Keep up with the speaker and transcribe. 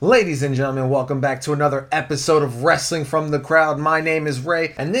Ladies and gentlemen, welcome back to another episode of Wrestling from the Crowd. My name is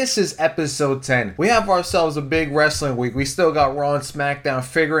Ray, and this is episode 10. We have ourselves a big wrestling week. We still got Raw and Smackdown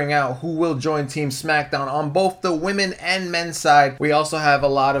figuring out who will join Team Smackdown on both the women and men's side. We also have a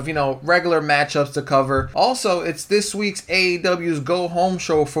lot of, regular matchups to cover. Also, it's this week's AEW'S Go Home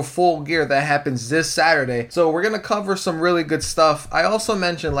show for Full Gear that happens this Saturday. So we're going to cover some really good stuff. I also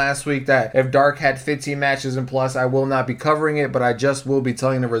mentioned last week that if Dark had 15 matches and plus, I will not be covering it, but I just will be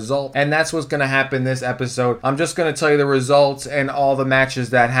telling the result, and that's what's going to happen this episode. I'm just going to tell you the results and all the matches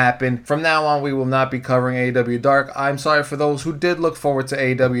that happened. From now on, we will not be covering AEW Dark. I'm sorry for those who did look forward to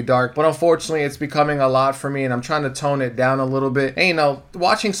AEW Dark, but unfortunately it's becoming a lot for me and I'm trying to tone it down a little bit. And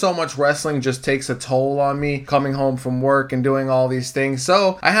watching so much wrestling just takes a toll on me, coming home from work and doing all these things,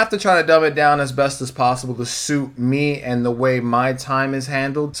 so I have to try to dumb it down as best as possible to suit me and the way my time is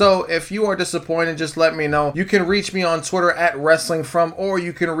handled. So if you are disappointed, just let me know. You can reach me on Twitter at WrestlingFrom, or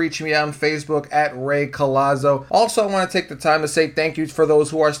you can reach me on Facebook at Ray Colazzo. Also, I want to take the time to say thank you for those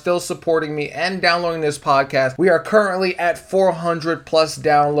who are still supporting me and downloading this podcast. We are currently at 400 plus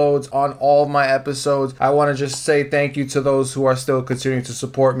downloads on all of my episodes. I want to just say thank you to those who are still continuing to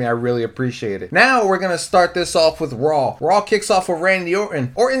support me. I really appreciate it. Now we're going to start this off with Raw. Raw kicks off with Randy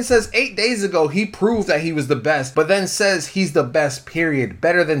Orton. Orton says 8 days ago he proved that he was the best, but then says he's the best, period.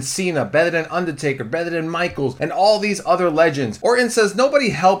 Better than Cena, better than Undertaker, better than Michaels, and all these other legends. Orton says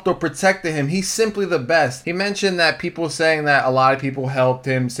nobody helped or protected him. He's simply the best. He mentioned that people saying that a lot of people helped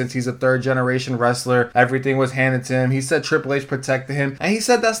him since he's a third generation wrestler. Everything was handed to him. He said Triple H protected him, and he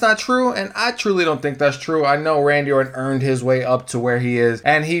said that's not true, and I truly don't think that's true. I know Randy Orton earned his way up to where he is,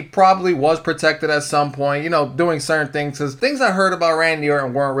 and he probably was protected at some point, doing certain things, because things I heard about Randy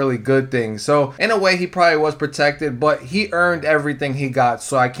Orton weren't really good things. So in a way, he probably was protected, but he earned everything he got,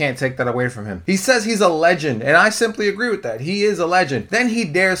 so I can't take that away from him. He says he's a legend, and I simply agree with that. He is a legend. Then he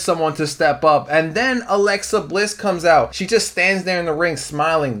dares someone to step up, and then Alexa Bliss comes out. She just stands there in the ring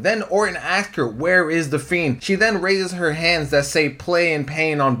smiling. Then Orton asks her, where is the Fiend? She then raises her hands that say play and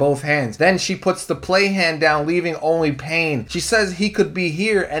pain on both hands. Then she puts the play hand down, leaving only pain. She says he could be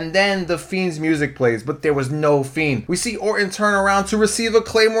here, and then the Fiend's music plays, but there was no Fiend. We see Orton turn around to receive a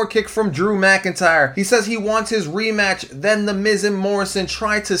Claymore kick from Drew McIntyre. He says he wants his rematch. Then the Miz and Morrison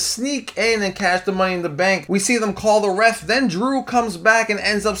try to sneak in and cash the Money in the Bank. We see them call the ref. Then Drew comes back and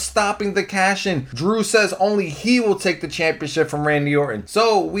ends up stopping the cash in. Drew says only he will take the championship from Randy Orton.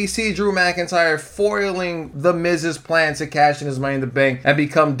 So we see Drew McIntyre foiling the Miz's plan to cash in his Money in the Bank and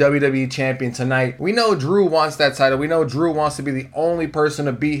become WWE champion tonight. We know Drew wants that title. We know Drew wants to be the only person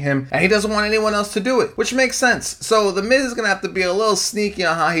to beat him, and he doesn't want anyone else to do it, which makes sense. So the Miz is going to have to be a little sneaky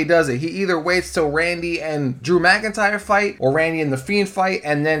on how he does it. He either waits till Randy and Drew McIntyre fight, or Randy and the Fiend fight,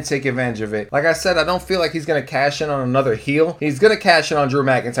 and then take advantage of it. Like I said, I don't feel like he's going to cash in on another heel. He's going to cash in on Drew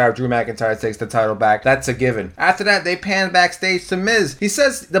McIntyre if Drew McIntyre takes the title back. That's a given. After that, they pan backstage to Miz. He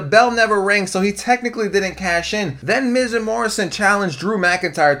says the bell never rang, so he technically didn't cash in. Then Miz and Morrison challenged Drew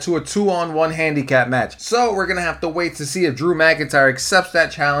McIntyre to a 2-on-1 handicap match. So we're going to have to wait to see if Drew McIntyre accepts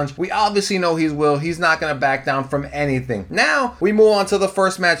that challenge. We obviously know he will. He's not going to back down from anything. Now, we move on to the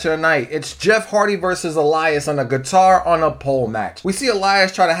first match of the night. It's Jeff Hardy versus Elias on a guitar on a pole match. We see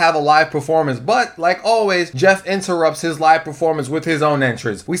Elias try to have a live performance, but like always, Jeff interrupts his live performance with his own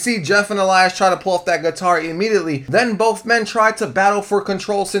entrance. We see Jeff and Elias try to pull off that guitar immediately. Then both men try to battle for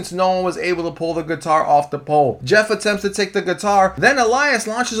control since no one was able to pull the guitar off the pole. Jeff attempts to take the guitar. Then Elias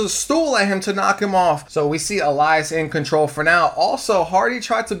launches a stool at him to knock him off. So we see Elias in control for now. Also, Hardy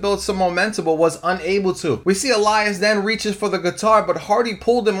tried to build some momentum but was unable to. We see Elias then reaches for the guitar, but Hardy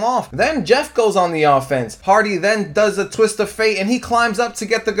pulled him off. Then Jeff goes on the offense. Hardy then does a twist of fate and he climbs up to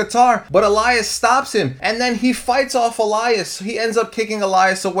get the guitar, but Elias stops him, and then he fights off Elias. He ends up kicking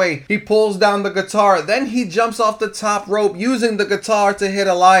Elias away. He pulls down the guitar. Then he jumps off the top rope using the guitar to hit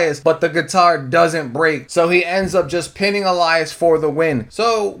Elias, but the guitar doesn't break. So he ends up just pinning Elias for the win.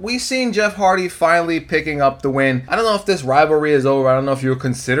 So we've seen Jeff Hardy finally picking up the win. I don't know if this rivalry is over. I don't know if you would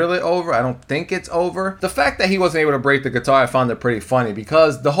consider it over. I don't think it's over. The fact that he wasn't able to break the guitar, I found it pretty funny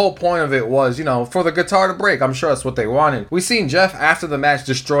because the whole point of it was, for the guitar to break. I'm sure that's what they wanted. We seen Jeff after the match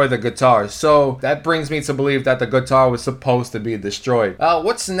destroy the guitar. So that brings me to believe that the guitar was supposed to be destroyed.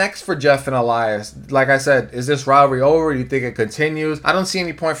 What's next for Jeff and Elias? Like I said, is this rivalry over? Do you think it continues? I don't see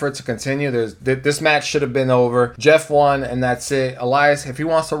any point for it to continue. This match should have been over. Jeff won and that's it. Elias, if he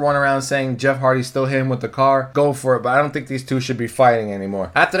wants to run around saying Jeff Hardy still hit him with the car, go for it, but I don't think these two should be fighting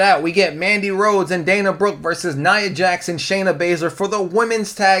anymore. After that, we get Mandy Rhodes and Dana Brooke versus Nia Jax and Shayna Baszler for the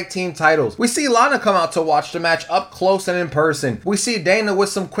women's tag team titles. We see Lana come out to watch the match up close and in person. We see Dana with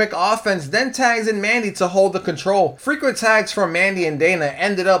some quick offense, then tags in Mandy to hold the control. Frequent tags from Mandy Mandy and Dana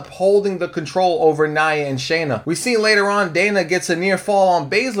ended up holding the control over Nia and Shayna. We see later on Dana gets a near fall on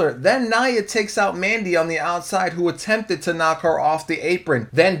Baszler, then Nia takes out Mandy on the outside, who attempted to knock her off the apron.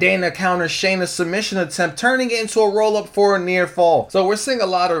 Then Dana counters Shayna's submission attempt, turning it into a roll-up for a near fall. So we're seeing a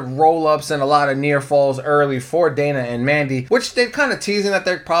lot of roll-ups and a lot of near falls early for Dana and Mandy, which they're kind of teasing that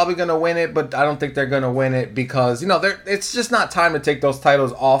they're probably going to win it, but I don't think they're going to win it because, you know, it's just not time to take those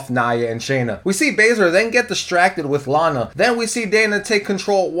titles off Nia and Shayna. We see Baszler then get distracted with Lana. Then we see Dana take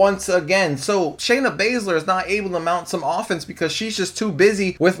control once again. So Shayna Baszler is not able to mount some offense because she's just too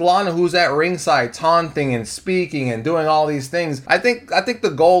busy with Lana, who's at ringside taunting and speaking and doing all these things. I think the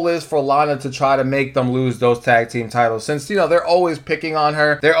goal is for Lana to try to make them lose those tag team titles, since, you know, they're always picking on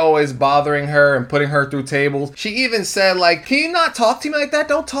her. They're always bothering her and putting her through tables. She even said, like, can you not talk to me like that?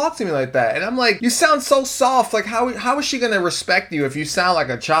 Don't talk to me like that. And I'm like, you sound so soft. Like, how is she going to respect you if you sound like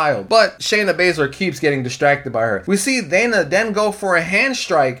a child? But Shayna Baszler keeps getting distracted by her. We see Dana then go for a hand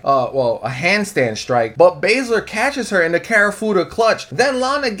strike, a handstand strike, but Baszler catches her in the Karafuda clutch. Then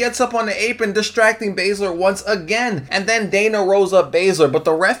Lana gets up on the apron, distracting Baszler once again. And then Dana rolls up Baszler, but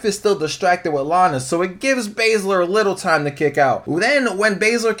the ref is still distracted with Lana, so it gives Baszler a little time to kick out. Then when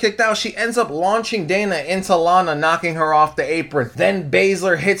Baszler kicked out, she ends up launching Dana into Lana, knocking her off the apron. Then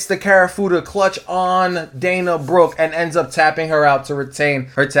Baszler hits the Karafuda clutch on Dana Brooke and ends up tapping her out to retain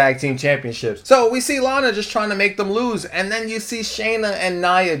her tag team championships. So we see Lana just trying to make them lose, and then you see Shayna and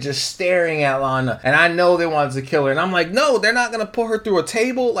Nia just staring at Lana, and I know they wanted to kill her, and I'm like, no, they're not gonna put her through a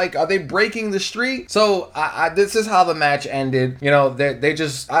table. Like, are they breaking the streak? So this is how the match ended. You know, they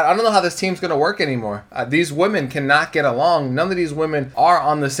just, I don't know how this team's gonna work anymore. These women cannot get along. None of these women are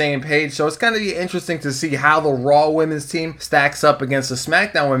on the same page, so it's gonna be interesting to see how the Raw women's team stacks up against the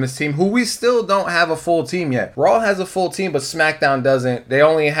SmackDown women's team, who we still don't have a full team yet. Raw has a full team, but SmackDown doesn't. They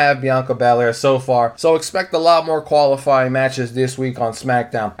only have Bianca Belair so far, so expect a lot more qualifying matches this week on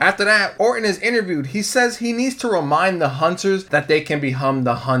SmackDown. After that, Orton is interviewed. He says he needs to remind the hunters that they can become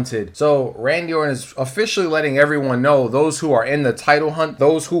the hunted. So Randy Orton is officially letting everyone know, those who are in the title hunt,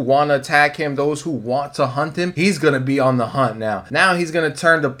 those who want to attack him, those who want to hunt him, he's going to be on the hunt now. Now he's going to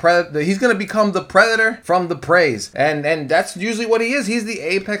turn he's going to become the predator from the preys. And that's usually what he is. He's the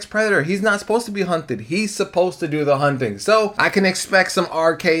apex predator. He's not supposed to be hunted. He's supposed to do the hunting. So I can expect some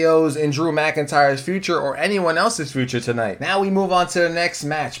RKOs in Drew McIntyre's future or anyone else's future tonight. Now we move on to the next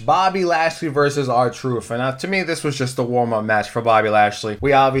match, Bobby Lashley versus R-Truth. And to me, this was just a warm-up match for Bobby Lashley.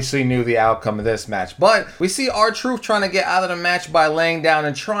 We obviously knew the outcome of this match, but we see R-Truth trying to get out of the match by laying down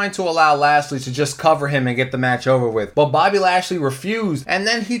and trying to allow Lashley to just cover him and get the match over with. But Bobby Lashley refused, and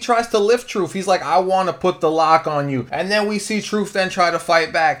then he tries to lift Truth. He's like, I want to put the lock on you. And then we see Truth then try to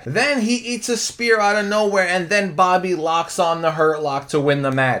fight back. Then he eats a spear out of nowhere, and then Bobby locks on the Hurt Lock to win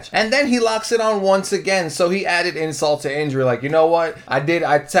the match. And then he locks it on once again, so he added insult to injury. Like, you know what? I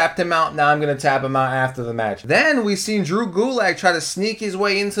tapped him out, now I'm going to tap him out after the match. Then we seen Drew Gulak try to sneak his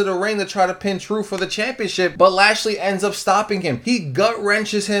way into the ring to try to pin Truth for the championship, but Lashley ends up stopping him. He gut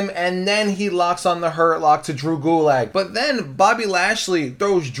wrenches him, and then he locks on the Hurt Lock to Drew Gulak. But then Bobby Lashley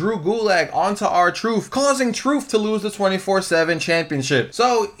throws Drew Gulak onto R-Truth, causing Truth to lose the 24/7 championship.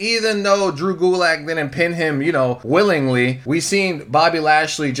 So even though Drew Gulak didn't pin him, you know, willingly, we seen Bobby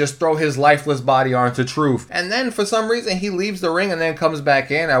Lashley just throw his lifeless body onto Truth. And then for some reason he leaves the ring and then comes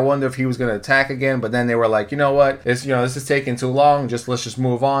back in. I wonder if he was going to attack again, but then they were like, you know what, this is taking too long, let's just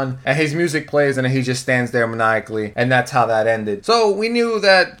move on. And his music plays and he just stands there maniacally, and that's how that ended. So we knew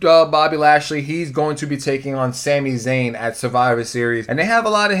that Bobby Lashley, he's going to be taking on Sami Zayn at Survivor Series, and they have a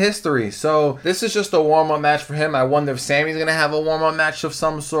lot of history, so this is just a warm-up match for him. I wonder if Sami's going to have a warm-up match of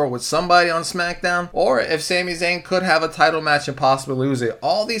some sort with somebody on SmackDown, or if Sami Zayn could have a title match and possibly lose it.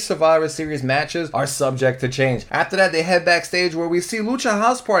 All these Survivor Series matches are subject to change. After that, they head backstage where we see Lucha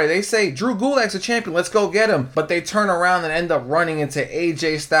House Party. They say, Drew Gulak's a champion, let's go get him. But they turn around and end up running into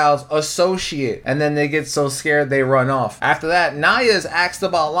AJ Styles' associate, and then they get so scared they run off. After that, Nia is asked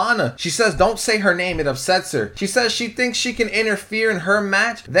about Lana. She says don't say her name, it upsets her. She says she thinks she can interfere in her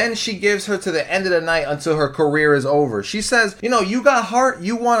match, then she gives her to the end of the night until her career is over. She says, you know, you got heart,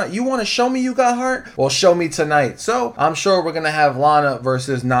 you want to show me you got heart? Well, show me tonight. So I'm sure we're gonna have Lana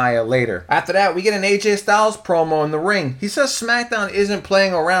versus Nia later. After that, we get an AJ Styles promo in the ring. He says SmackDown isn't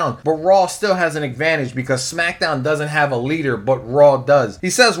playing around, but Raw still has an advantage because SmackDown doesn't have a leader, but Raw does. He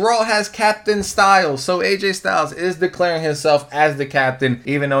says Raw has Captain Styles, so AJ Styles is declaring himself as the captain,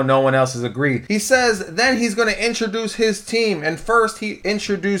 even though no one else has agreed. He says then he's going to introduce his team, and first he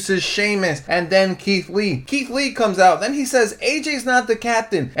introduces Sheamus and then Keith Lee. Keith Lee comes out, then he says AJ's not the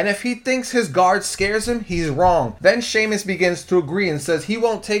captain, and if he thinks his guard scares him, he's wrong. Then Sheamus begins to agree and says he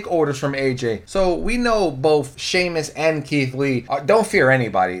won't take orders from AJ. So we know both Sheamus Sheamus and Keith Lee, don't fear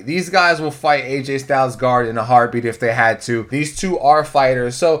anybody. These guys will fight AJ Styles' guard in a heartbeat if they had to. These two are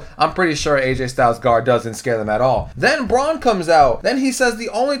fighters, so I'm pretty sure AJ Styles' guard doesn't scare them at all. Then Braun comes out. Then he says the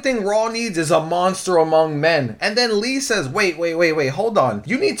only thing Raw needs is a monster among men. And then Lee says, wait, hold on.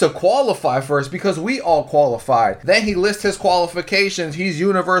 You need to qualify first because we all qualified. Then he lists his qualifications. He's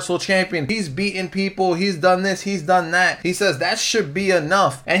Universal Champion. He's beaten people. He's done this. He's done that. He says that should be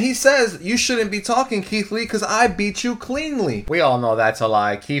enough. And he says, you shouldn't be talking, Keith Lee, because I beat you cleanly. We all know that's a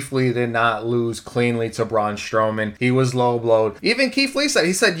lie. Keith Lee did not lose cleanly to Braun Strowman. He was low blowed. Even Keith Lee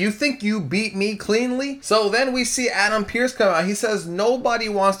said, you think you beat me cleanly? So then we see Adam Pearce come out. He says nobody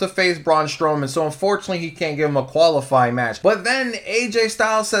wants to face Braun Strowman, so unfortunately he can't give him a qualifying match. But then AJ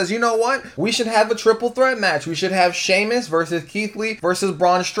Styles says, you know what? We should have a triple threat match. We should have Sheamus versus Keith Lee versus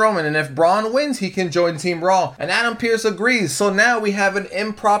Braun Strowman. And if Braun wins, he can join Team Raw. And Adam Pearce agrees. So now we have an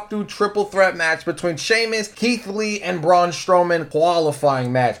impromptu triple threat match between Sheamus, Keith Lee, and Braun Strowman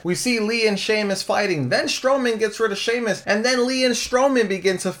qualifying match. We see Lee and Sheamus fighting. Then Strowman gets rid of Sheamus. And then Lee and Strowman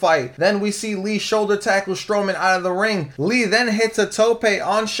begin to fight. Then we see Lee shoulder tackle Strowman out of the ring. Lee then hits a tope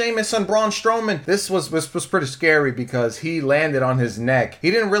on Sheamus and Braun Strowman. This was pretty scary because he landed on his neck.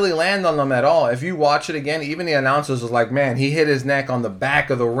 He didn't really land on them at all. If you watch it again, even the announcers was like, man, he hit his neck on the back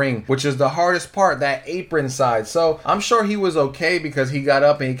of the ring, which is the hardest part, that apron side. So I'm sure he was okay because he got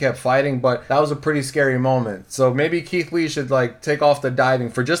up and he kept fighting, but that was a pretty scary moment. So maybe Keith Lee should take off the diving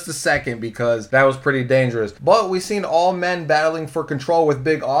for just a second because that was pretty dangerous. But we've seen all men battling for control with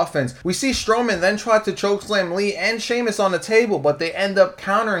big offense. We see Strowman then try to chokeslam Lee and Sheamus on the table, but they end up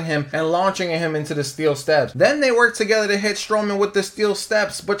countering him and launching him into the steel steps. Then they work together to hit Strowman with the steel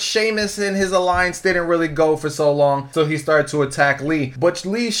steps, but Sheamus and his alliance didn't really go for so long, so he started to attack Lee. But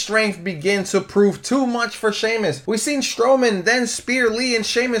Lee's strength began to prove too much for Sheamus. We seen Strowman then spear Lee and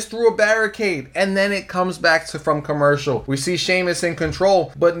Sheamus through a barricade, and then it comes back to from commercial. We see Sheamus in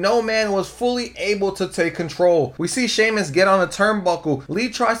control, but no man was fully able to take control. We see Sheamus get on a turnbuckle. Lee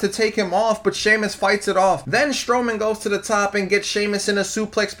tries to take him off, but Sheamus fights it off. Then Strowman goes to the top and gets Sheamus in a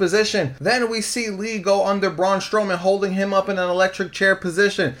suplex position. Then we see Lee go under Braun Strowman, holding him up in an electric chair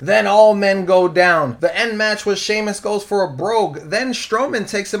position. Then all men go down. The end match was Sheamus goes for a brogue. Then Strowman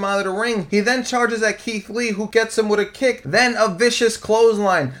takes him out of the ring. He then charges at Keith Lee, who gets him with a kick. Then a vicious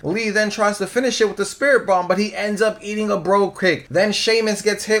clothesline. Lee then tries to finish it with the spirit bomb, but he ends up eating a brogue kick. Then Sheamus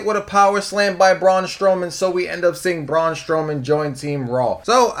gets hit with a power slam by Braun Strowman, so we end up seeing Braun Strowman join Team Raw.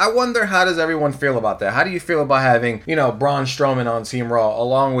 So I wonder, how does everyone feel about that? How do you feel about having, Braun Strowman on Team Raw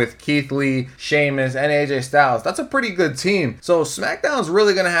along with Keith Lee, Sheamus, and AJ Styles? That's a pretty good team. So SmackDown's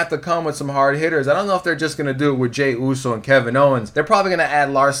really going to have to come with some hard hitters. I don't know if they're just going to do it with Jey Uso and Kevin Owens. They're probably going to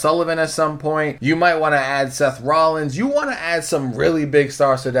add Lars Sullivan at some point. You might want to add Seth Rollins. You want to add some really big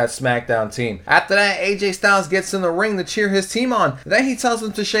stars to that SmackDown team. After that, AJ Styles gets in the ring to cheer his team on. Then he tells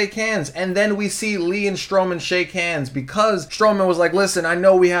them to shake hands. And then we see Lee and Strowman shake hands because Strowman was like, listen, I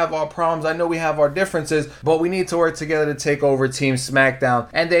know we have our problems. I know we have our differences, but we need to work together to take over Team SmackDown.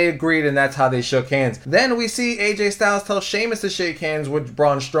 And they agreed, and that's how they shook hands. Then we see AJ Styles tell Sheamus to shake hands with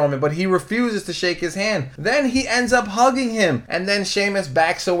Braun Strowman, but he refuses to shake his hand. Then he ends up hugging him, and then Sheamus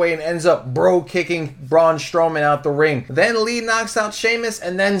backs away and ends up bro kicking Braun Strowman out the ring. Then Lee knocks out Sheamus,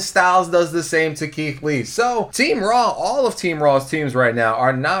 and then Styles does the same to Keith Lee. So Team Raw, all of Team Raw's teams right now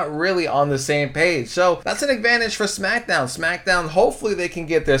are not really on the same page. So that's an advantage for SmackDown. SmackDown, hopefully they can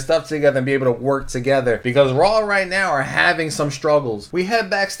get their stuff together and be able to work together, because Raw right now are having some struggles. We head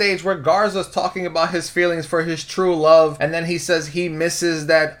backstage where Garza's talking about his feelings for his true love, and then he says he misses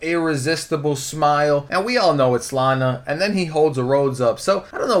that irresistible smile, and we all know it's Lana, and then he holds a Rhodes up. So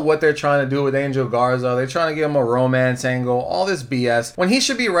I don't know what they're trying to do with Angel Garza. They're trying to give him a romance angle, all this BS. When he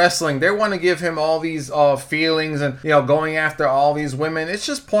should be wrestling, they want to give him all these feelings and, going after all these women. It's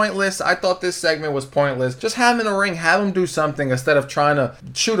just pointless. I thought this segment was pointless. Just have him in the ring, have him do something instead of trying to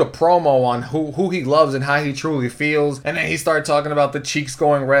shoot a promo on who he loves and how he truly feels. And then he started talking about the cheeks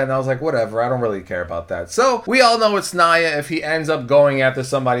going red, and I was like, whatever, I don't really care about that. So we all know it's Nia. If he ends up going after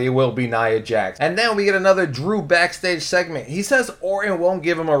somebody, it will be Nia Jax. And then we get another Drew backstage segment. He says Orton won't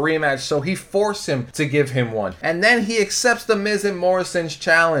give him a rematch, so he forced him to give him one. And then he accepts the Miz and Morrison's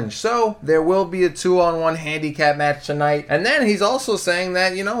challenge. So there will be a 2-on-1 handicap match tonight. And then he's also saying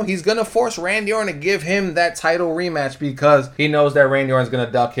that, he's going to force Randy Orton to give him that title rematch because he knows that Randy Orton's going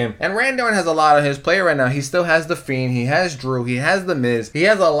to duck him. And Randy Orton has a lot on his plate right now. He still has The Fiend. He has Drew. He has The Miz. He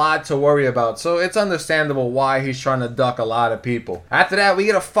has a lot to worry about. So it's understandable why he's trying to duck a lot of people. After that, we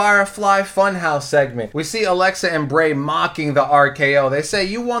get a Firefly Funhouse segment. We see Alexa and Bray mocking the RKO. They say,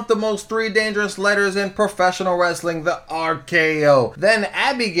 you want the most 3 dangerous letters in professional wrestling, the RKO. Then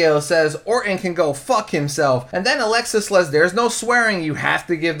Abigail says Orton can go fuck fuck himself. And then Alexa says, there's no swearing, you have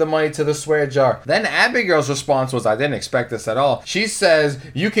to give the money to the swear jar. Then Abigail's response was, I didn't expect this at all. She says,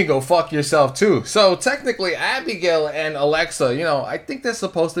 you can go fuck yourself too. So technically Abigail and Alexa, you know, I think they're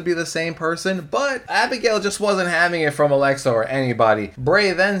supposed to be the same person, but Abigail just wasn't having it from Alexa or anybody.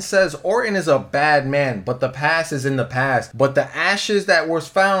 Bray then says Orton is a bad man, but the past is in the past. But the ashes that was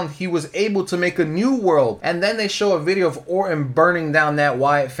found, he was able to make a new world. And then they show a video of Orton burning down that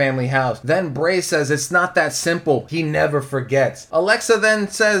Wyatt family house. Then Bray says it's not that simple. He never forgets. Alexa then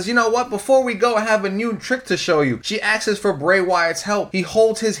says, you know what? Before we go, I have a new trick to show you. She asks for Bray Wyatt's help. He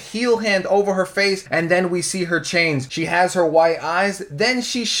holds his heel hand over her face, and then we see her change. She has her white eyes. Then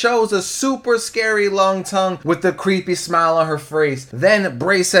she shows a super scary long tongue with a creepy smile on her face. Then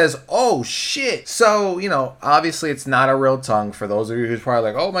Bray says, oh shit. So, you know, obviously it's not a real tongue. For those of you who's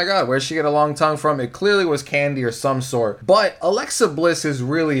probably like, oh my god, where'd she get a long tongue from? It clearly was candy or some sort. But Alexa Bliss is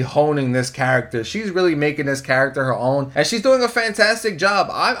really honing this character. She's really making this character her own, and she's doing a fantastic job.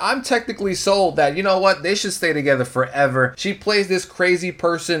 I'm technically sold that, you know what, they should stay together forever. She plays this crazy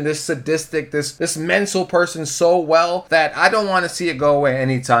person, this sadistic, this mental person so well that I don't want to see it go away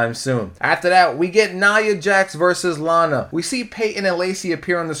anytime soon. After that, we get Nia Jax versus Lana. We see Peyton and Lacey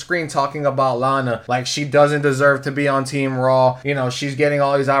appear on the screen talking about Lana like she doesn't deserve to be on Team Raw. You know, she's getting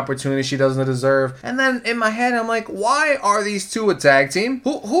all these opportunities she doesn't deserve. And then in my head, I'm like, why are these two a tag team?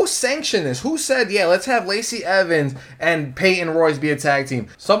 Who sanctioned this? Who said, yeah, let's have Lacey Evans and Peyton Royce be a tag team?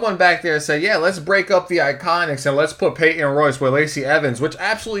 Someone back there said, yeah, let's break up the Iconics and let's put Peyton Royce with Lacey Evans, which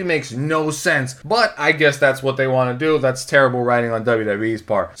absolutely makes no sense. But I guess that's what they want to do. That's terrible writing on WWE's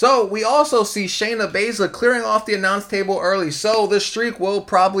part. So we also see Shayna Baszler clearing off the announce table early, so the streak will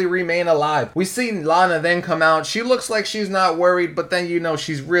probably remain alive. We see Lana then come out. She looks like she's not worried, but then you know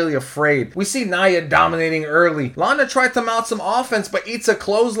she's really afraid. We see Nia dominating early. Lana tried to mount some offense but eats a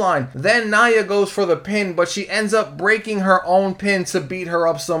clothesline. Then Nia goes for the pin, but she ends up breaking her own pin to beat her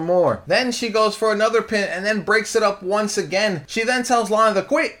up some more. Then she goes for another pin and then breaks it up once again. She then tells Lana to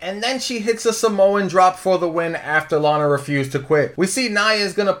quit, and then she hits a Samoan drop for the win after Lana refused to quit. We see Nia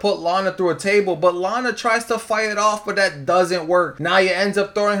is gonna put Lana through a table, but Lana tries to fight it off, but that doesn't work. Nia ends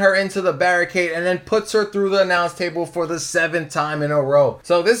up throwing her into the barricade and then puts her through the announce table for the 7th time in a row.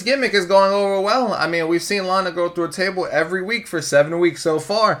 So this gimmick is going over well. I mean, we've seen Lana go through a table every week for 7 weeks so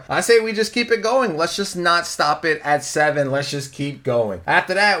far. I say we just keep it going. Let's just not stop it at 7. Let's just keep going.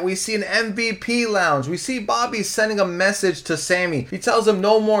 After that, we see an MVP lounge. We see Bobby sending a message to Sammy. He tells him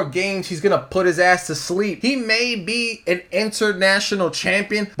no more games. He's gonna put his ass to sleep. He may be an international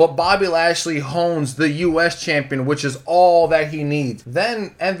champion, but Bobby Lashley hones the US champion, which is all that he needs.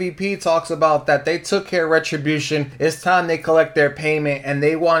 Then MVP talks about that they took care of Retribution. It's time they collect their payment, and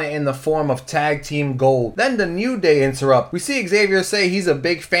they want it in the form of tag team gold. Then the New Day interrupt. We see Xavier say he's a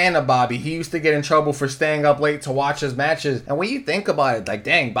big fan of Bobby. He used to get in trouble for staying up late to watch his matches. And when you think about it, like,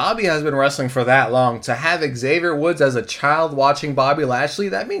 dang, Bobby has been wrestling for that long. To have Xavier Woods as a child watching Bobby Lashley,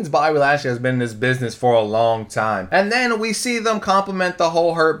 that means Bobby Lashley has been in this business for a long time. And then we see them compliment the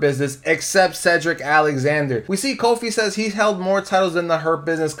whole Hurt Business except Cedric Alexander. We see Kofi says he's held more titles than the Hurt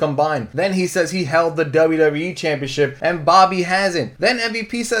Business combined. Then he says he held the WWE Championship and Bobby hasn't. Then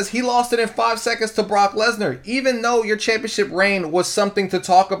MVP says he lost it in 5 seconds to Brock Lesnar. Even though your championship reign was something to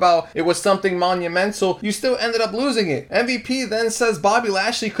talk about, it was something monumental, you still ended up losing it. MVP then says Bobby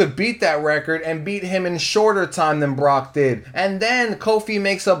Lashley could beat that record and beat him in shorter time than Brock did. And then Kofi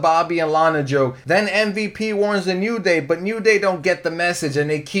makes a Bobby and Lana joke. Then MVP warns the New Day, but New Day don't get the message and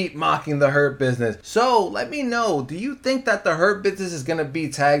they keep mocking the Hurt Business. So let me know, do you think that the Hurt Business is going to be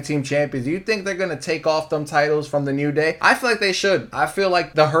tag team champions? Do you think they're going to take off them titles from the New Day? I feel like they should. I feel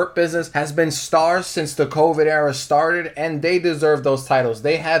like the Hurt Business has been stars since the COVID era started, and they deserve those titles.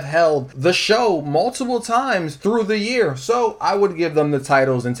 They have held the show multiple times through the year, so I would give them the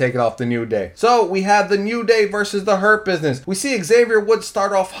titles and take it off the New Day. So we have the New Day versus the Hurt Business. We see Xavier Woods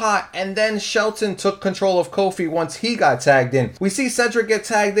start off hot, and then Shelton took control of Kofi once he got tagged in. We see Cedric get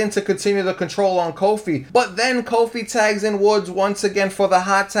tagged in to continue the control on Kofi, but then Kofi tags in Woods once again for the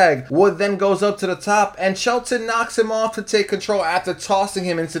hot tag. Wood then goes up to the top, and Shelton knocks him off to take control after tossing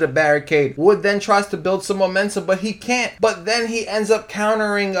him into the barricade. Wood then tries to build some momentum, but he can't. But then he ends up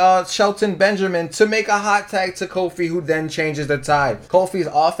countering Shelton Benjamin to make a hot tag to Kofi, who then changes the tide. Kofi's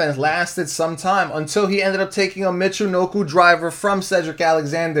offense lasted some time until he ended up taking a Michinoku driver from Cedric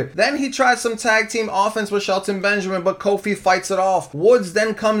Alexander. Then he tried some tag team offense with Shelton Benjamin, but Kofi fights it off. Woods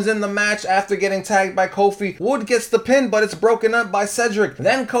then comes in the match after getting tagged by Kofi. Wood gets the pin, but it's broken up by Cedric.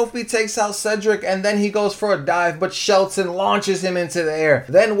 Then Kofi takes out Cedric, and then he goes for a dive, but Shelton launches him into the air.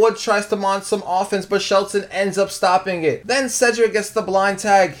 Then Wood tries to mount some offense, but Shelton ends up stopping it. Then Cedric gets the blind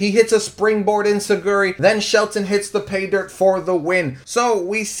tag. He hits a springboard enziguri. Then Shelton hits the pay dirt for the win. So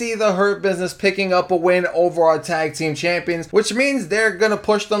we see the Hurt Business picking up a win over our tag team champions, which means they're gonna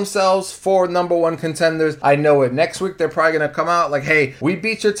push themselves for number one contenders. I know it. Next week they're probably gonna come out like, hey, we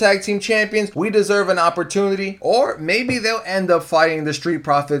beat your tag team champions, we deserve an opportunity. Or maybe they'll end up fighting the Street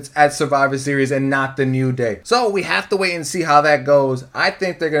Profits at Survivor Series and not the New Day. So we have to wait and see how that goes. I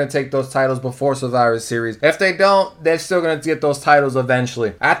think they're gonna take those titles before Survivor Series. If they don't, they're still gonna get those titles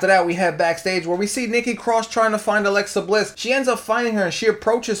eventually. After that, we head backstage where we see Nikki Cross trying to find Alexa Bliss. She ends up finding her and she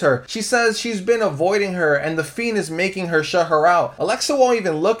approaches her. She says she's been avoiding her and the Fiend is making her shut her out. Alexa won't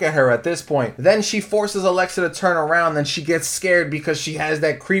even look at her at this point. Then she forces Alexa to turn around and she gets scared because she has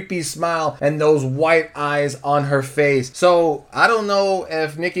that creepy smile and those white eyes on her face. So I don't know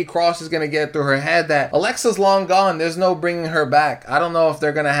if Nikki Cross is going to get through her head that Alexa's long gone. There's no bringing her back. I don't know if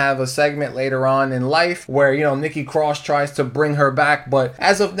they're going to have a segment later on in life where, you know, Nikki Cross tries to bring her back. But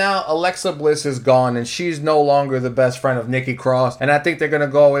as of now, Alexa Bliss is gone and she's no longer the best friend of Nikki Cross. And I think they're going to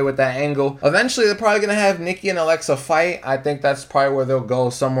go away with that angle. Eventually, they're probably going to have Nikki and Alexa fight. I think that's probably where they'll go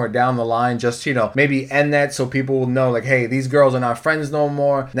somewhere down the line. Just, you know, maybe end that so people will know like, hey, these girls are not friends no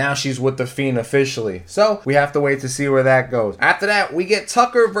more. Now she's with the Fiend officially. So we have to wait to see where that goes. After that, we get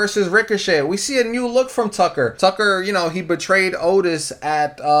Tucker versus Ricochet. We see a new look from Tucker. Tucker, you know, he betrayed Otis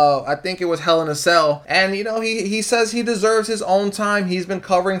at, I think it was Hell in a Cell. And, you know, he says he deserves his own time. He's been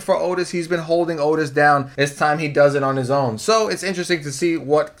covering for Otis. He's been holding Otis down. It's time he does it on his own. So it's interesting to see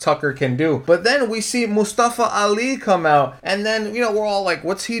what Tucker can do. But then we see Mustafa Ali come out. And then, you know, we're all like,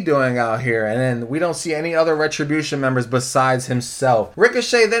 what's he doing out here? And then we don't see any other Retribution members besides himself.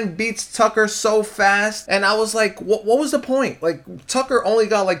 Ricochet then beats Tucker so fast. And I was like, what was the point? Like, Tucker only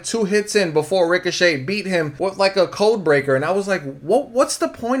got like 2 hits in before Ricochet beat him with like a code breaker. And I was like, what's the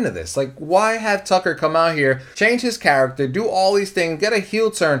point of this? Like, why have Tucker come out here, change his character, do all these things, get a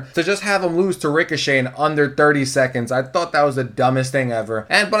heel turn to just have him lose to Ricochet in under 30 seconds? I thought that was the dumbest thing ever.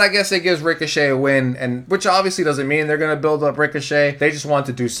 But I guess it gives Ricochet a win, and which obviously doesn't mean they're going to build up Ricochet. They just want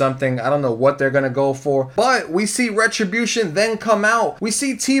to do something. I don't know what they're going to go for. But we see Retribution then come out. We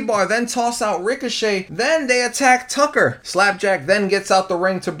see T-Bar then toss out Ricochet. Then they attack Tucker. Slapjack then gets out the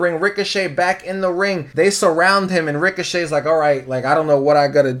ring to bring Ricochet back in the ring. They surround him and Ricochet's like, all right, like, I don't know what I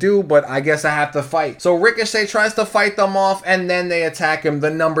gotta do, but I guess I have to fight. So Ricochet tries to fight them off and then they attack him. The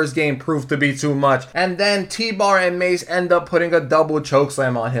numbers game proved to be too much. And then T-Bar and Mace end up putting a double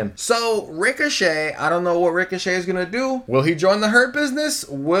chokeslam on him. So Ricochet, I don't know what Ricochet is gonna do. Will he join the Hurt Business?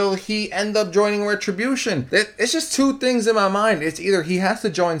 Will he end up joining Retribution? It's just two things in my mind. It's either he has to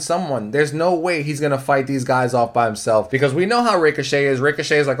join someone. There's no way he's gonna fight these guys off by himself because we know how Ricochet is.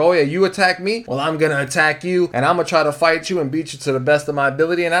 Ricochet is like, oh yeah, you attack me, well, I'm gonna attack you and I'm gonna try to fight you and beat you to the best of my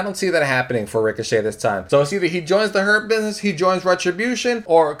ability, and I don't see that happening for Ricochet this time. So it's either he joins the Hurt Business, he joins Retribution,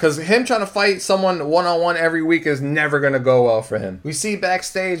 or because him trying to fight someone one-on-one every week is never gonna go well for him. We see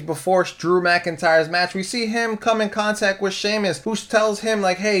backstage before Drew McIntyre's match, we see him come in contact with Sheamus, who tells him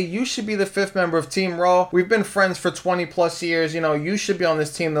like, hey, you should be the 5th member of Team Raw. We've been friends for 20 plus years, you know, you should be on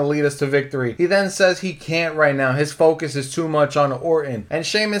this team to lead us to victory. He then says he can't right now. His focus is too much on Orton. And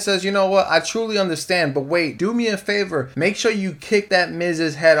Sheamus says, you know what, I truly understand, but wait, do me a favor. Make sure you kick that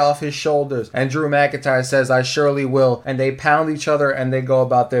Miz's head off his shoulders. And Drew McIntyre says, I surely will. And they pound each other and they go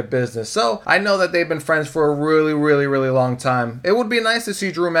about their business. So I know that they've been friends for a really, really, really long time. It would be nice to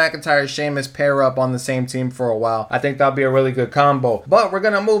see Drew McIntyre and Sheamus pair up on the same team for a while. I think that'll be a really good combo. But we're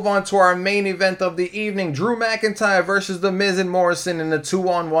going to move on to our main event of the evening. Drew McIntyre versus The Miz and Morrison in a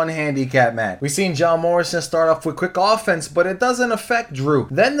 2-on-1 handicap match. We've seen John Morrison start off with quick offense, but it doesn't affect Drew.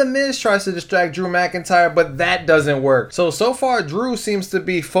 Then The Miz tries to distract Drew McIntyre, but that doesn't work. So far, Drew seems to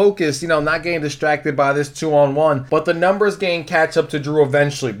be focused, you know, not getting distracted by this 2-on-1, but the numbers game catch up to Drew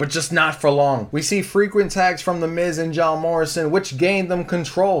eventually, but just not for long. We see frequent tags from The Miz and John Morrison, which gained them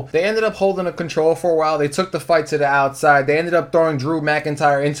control. They ended up holding the control for a while. They took the fight to the outside. They ended up throwing Drew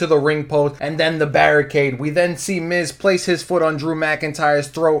McIntyre into the ring post and then the barricade. We then see Miz place his foot on Drew McIntyre's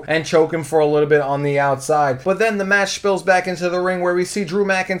throat and choke him for a little bit on the outside. But then the match spills back into the ring where we see Drew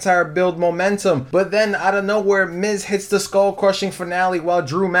McIntyre build momentum. But then out of nowhere, Miz hits the skull-crushing finale while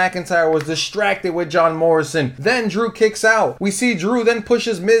Drew McIntyre was distracted with John Morrison. Then Drew kicks out. We see Drew then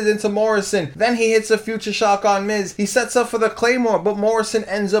pushes Miz into Morrison. Then he hits a future shock on Miz. He sets up for the Claymore, but Morrison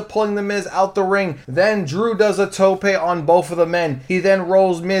ends up pulling the Miz out the ring. Then Drew does a tope on both of the men. He then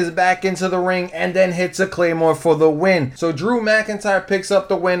rolls Miz back into the ring and then hits a Claymore for the win. So Drew McIntyre picks up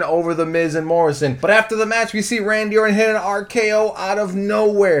the win over the Miz and Morrison. But after the match, we see Randy Orton hit an RKO out of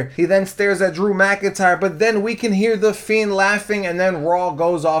nowhere. He then stares at Drew McIntyre, but then we can hear The Fiend laughing and then Raw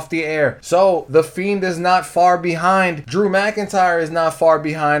goes off the air. So The Fiend is not far behind. Drew McIntyre is not far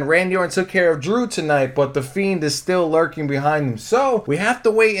behind. Randy Orton took care of Drew tonight, but The Fiend is still lurking behind him. So we have to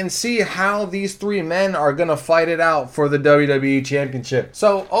wait and see how these three men are going to fight it out for the WWE Championship.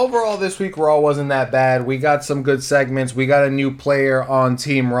 So overall this week Raw wasn't that bad. We got some good segments. We got a new player on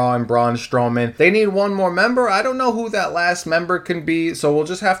Team Raw and Braun Strowman. They need one more member. I don't know who that last member can be, so we'll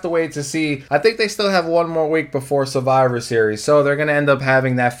just have to wait to see. I think they still have one more week before Survivor Series, so they're going to end up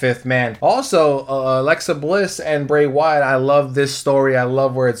having that fifth man. Also, Alexa Bliss and Bray Wyatt, I love this story. I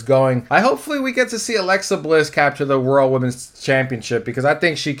love where it's going. Hopefully we get to see Alexa Bliss capture the World Women's Championship, because I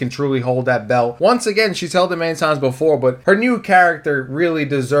think she can truly hold that belt. Once again, she's held it many times before, but her new character really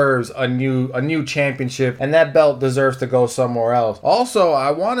deserves a new championship, and that belt deserves to go somewhere else. Also,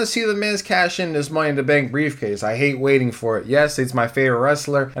 I want to see The Miz cash in this Money in the Bank briefcase. I hate waiting for it. Yes, it's my favorite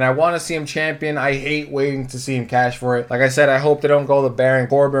wrestler, and I want to see him champion. I hate waiting to see him cash for it. Like I said, I hope they don't go the Baron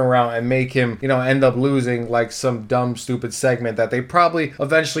Corbin route and make him, end up losing like some dumb, stupid segment that they probably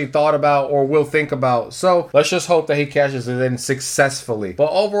eventually thought about or will think about. So let's just hope that he cashes it in successfully.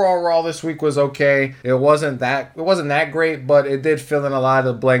 But overall, Raw this week was okay. It wasn't that great, but it did fill in a lot of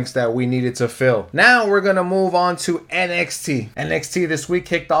the blanks that we needed to fill. Now we're gonna move on to NXT. NXT this week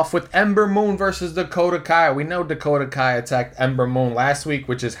kicked off with Ember Moon versus Dakota Kai. We know Dakota Kai attacked Ember Moon last week,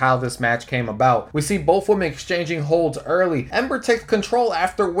 which is how this match came about. We see both women exchanging holds early. Ember takes control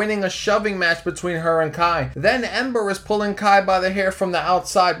after winning a shoving match between her and Kai. Then Ember is pulling Kai by the hair from the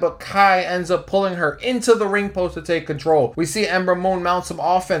outside, but Kai ends up pulling her into the ring post to take control. We see Ember Moon mount some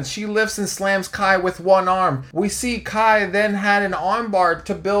offense. She lifts and slams Kai with one arm. We see Kai then had an armbar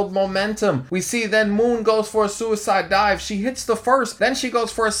to build momentum. We see then Moon goes for a suicide dive. She hits the first, then she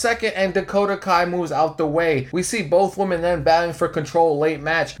goes for a second, and Dakota Kai moves out the way. We see both women then battling for control late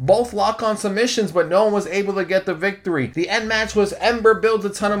match. Both lock on submissions, but no one was able to get the victory. The end match was Ember builds a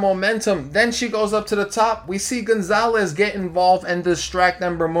ton of momentum. Then she goes up to the top. We see Gonzalez get involved and distract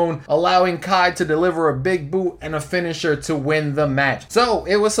Ember Moon, allowing Kai to deliver a big boot and a finisher to win the match. So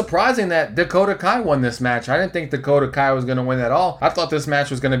it was surprising that Dakota Kai won this match. I didn't think Dakota Kai was going to win at all. I thought this match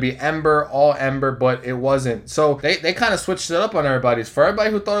was going to be Ember, all Ember, but it wasn't. So they kind of switched it up on everybody. For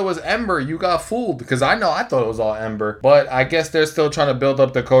everybody who thought it was Ember, you got fooled, because I thought it was all Ember. But I guess they're still trying to build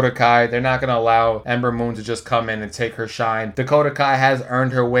up Dakota Kai. They're not going to allow Ember Moon to just come in and take her shine. Dakota Kai has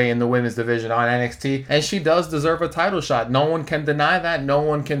earned her way in the women's division on NXT, and she does deserve a title shot. No one can deny that. No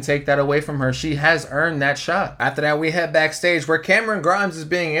one can take that away from her. She has earned that shot. After that, we head backstage where Cameron Grimes is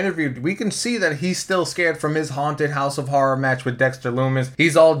being interviewed. We can see that he's still scared from his haunted House of Horror match with Dexter Lumis.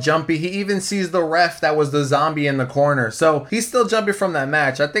 He's all jumpy. He even sees the ref that was the zombie in the corner. So he's still jumpy from that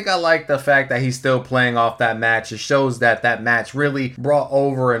match. I think I like the fact that he's still playing off that match. It shows that that match really brought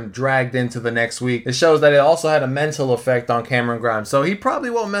over and dragged into the next week. It shows that it also had a mental effect on Cameron Grimes. So he probably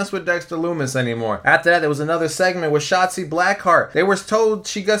won't mess with Dexter Lumis anymore. After that, there was another segment with Shotzi Blackheart. They were told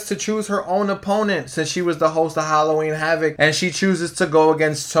she gets to choose her own opponent since she was the host of Halloween Havoc, and she chooses to go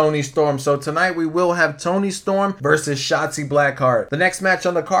against Toni Storm. So tonight we will have Toni Storm versus Shotzi Blackheart. The next match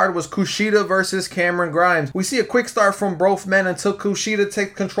on the card was Kushida versus Cameron Grimes. We see a quick start from both men until Kushida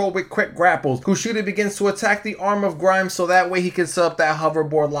takes control with quick grapples. Kushida begins to attack the arm of Grimes so that way he can set up that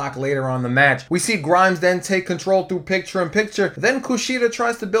hoverboard lock later on the match. We see Grimes then take control through picture-in-picture. Then Kushida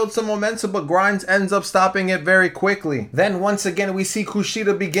tries to build some momentum, but Grimes ends up stopping it very quickly. Then once again we see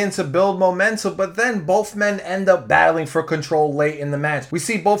Kushida begin to build momentum, but then both men end up battling for control late in the match. We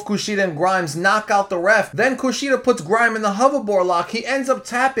see both Kushida and Grimes knock out the ref. Then Kushida puts Grimes in the hoverboard lock. He ends up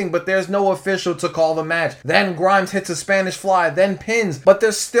tapping, but there's no official to call the match. Then Grimes hits a Spanish fly, then pins, but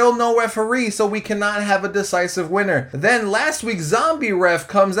there's still no referee, so we cannot have a decisive winner. Then last week's zombie ref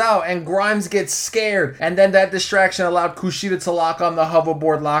comes out and Grimes gets scared, and then that distraction allowed Kushida to lock on the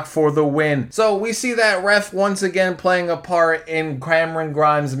hoverboard lock for the win. So we see that ref once again playing a part in Cameron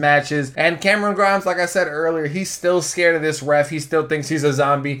Grimes matches, and Cameron Grimes, like I said earlier, he's still scared of this ref. He still thinks he's a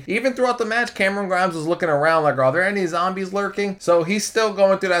zombie. Even throughout the match, Cameron Grimes was looking around like, are there any zombies lurking? So he's still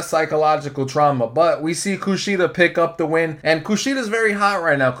going through that psychological trauma, but we see Kushida pick up the win, and Kushida's very hot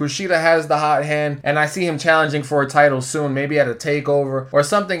right now. Kushida has the hot hand, and I see him challenging for a title soon, maybe at a takeover or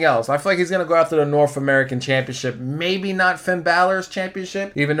something else. I feel like he's going to go after the North American Championship, maybe not Finn Balor's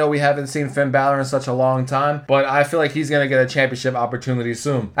championship, even though we haven't seen Finn Balor in such a long time, but I feel like he's going to get a championship opportunity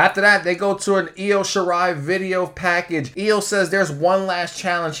soon. After that, they go to an Io Shirai video package. Io says there's one last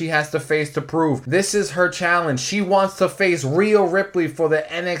challenge she has to face to prove. This is her challenge. She wants to face Rhea Ripley for the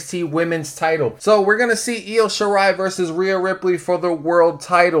NXT Women's title. So we're going to see Io Shirai versus Rhea Ripley for the world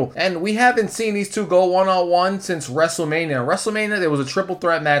title. And we haven't seen these two go one-on-one since WrestleMania. WrestleMania, there was a triple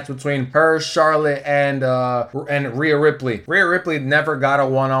threat match between her, Charlotte, and Rhea Ripley. Rhea Ripley never got a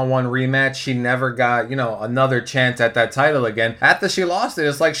one-on-one rematch. She never got, another chance at that title. title again. After she lost it,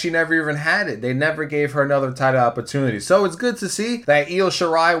 it's like she never even had it. They never gave her another title opportunity. So it's good to see that Io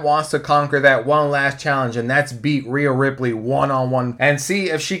Shirai wants to conquer that one last challenge, and that's beat Rhea Ripley one-on-one and see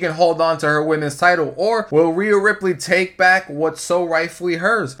if she can hold on to her women's title, or will Rhea Ripley take back what's so rightfully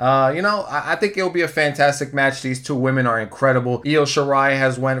hers? I think it'll be a fantastic match. These two women are incredible. Io Shirai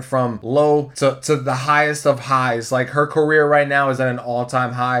has went from low to the highest of highs. Like, her career right now is at an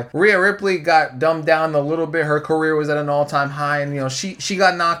all-time high. Rhea Ripley got dumbed down a little bit. Her career was at an all-time high, and she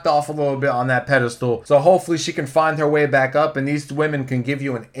got knocked off a little bit on that pedestal. So hopefully she can find her way back up, and these women can give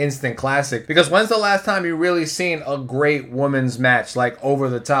you an instant classic. Because when's the last time you really seen a great women's match, like over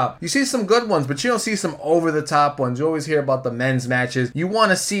the top? You see some good ones, but you don't see some over the top ones. You always hear about the men's matches. You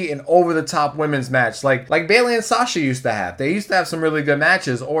want to see an over the top women's match, like Bayley and Sasha used to have. They used to have some really good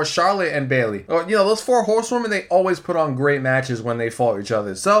matches, or Charlotte and Bayley, or those four horsewomen. They always put on great matches when they fought each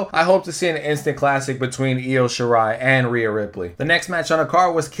other. So I hope to see an instant classic between Io Shirai and Rhea Ripley. The next match on the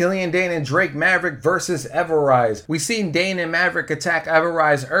card was Killian Dane and Drake Maverick versus Everrise. We seen Dane and Maverick attack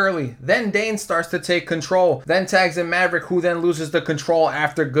Everrise early. Then Dane starts to take control. Then tags in Maverick, who then loses the control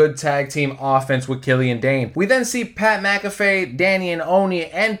after good tag team offense with Killian Dane. We then see Pat McAfee, Danny and Oni,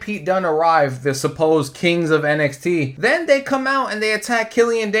 and Pete Dunne arrive, the supposed kings of NXT. Then they come out and they attack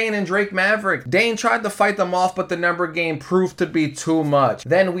Killian Dane and Drake Maverick. Dane tried to fight them off, but the number game proved to be too much.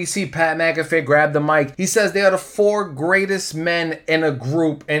 Then we see Pat McAfee grab the mic. He says they are the four greatest men in a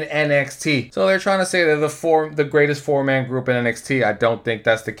group in NXT. So they're trying to say they're the greatest four-man group in NXT. I don't think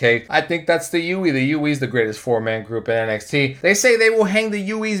that's the case. I think that's the UE. The UE is the greatest four-man group in NXT. They say they will hang the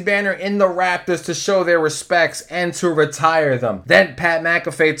UE's banner in the Raptors to show their respects and to retire them. Then Pat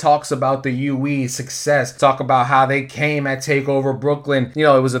McAfee talks about the UE's success, talk about how they came at TakeOver Brooklyn. It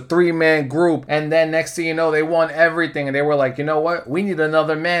was a three-man group, and then next thing you know, they won everything, and they were like, you know what? We need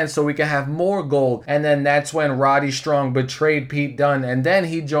another man so we can have more gold. And then that's when Roddy Strong betrayed Pete Dunne, and then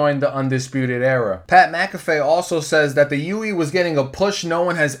he joined the Undisputed Era. Pat McAfee also says that the UE was getting a push no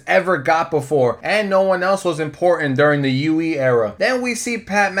one has ever got before, and no one else was important during the UE era. Then we see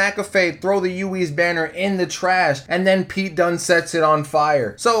Pat McAfee throw the UE's banner in the trash, and then Pete Dunne sets it on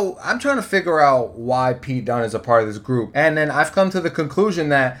fire. So I'm trying to figure out why Pete Dunne is a part of this group, and then I've come to the conclusion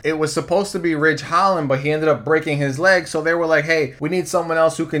that it was supposed to be Ridge Holland, but he ended up breaking his leg, so they were like, hey, we need someone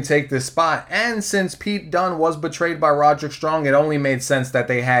else who can take this spot. And since Pete Dunne was betrayed by Roderick Strong, it only made sense that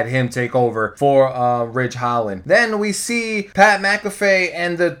they had him take over for Ridge Holland. Then we see Pat McAfee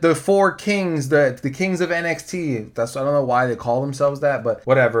and the four kings, the kings of NXT. I don't know why they call themselves that, but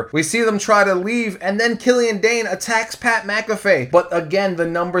whatever. We see them try to leave, and then Killian Dane attacks Pat McAfee, but again, the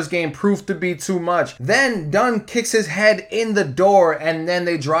numbers game proved to be too much. Then Dunne kicks his head in the door, and then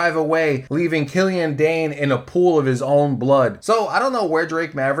they drive away, leaving Killian Dane in a pool of his own blood. So I don't know where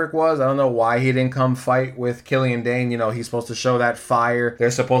Drake Maverick was. I don't know why he didn't come fight with Killian Dane. He's supposed to show that fire.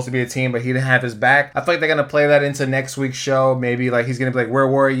 They're supposed to be a team, but he didn't have his back. I feel like they're going to play that into next week's show. Maybe like he's going to be like, where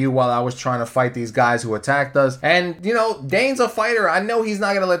were you while I was trying to fight these guys who attacked us? And, Dane's a fighter. I know he's not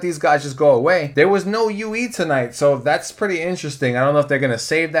going to let these guys just go away. There was no UE tonight, so that's pretty interesting. I don't know if they're going to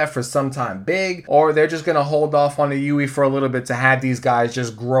save that for sometime big, or they're just going to hold off on the UE for a little bit to have these guys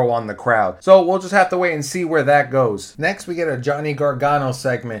just grow on the crowd. So we'll just have to wait and see where that goes. Next, we get a Johnny Gargano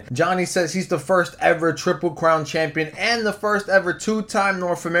segment. Johnny says he's the first ever Triple Crown champion and the first ever two-time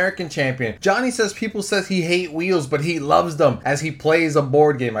North American champion. Johnny says people says he hates wheels, but he loves them as he plays a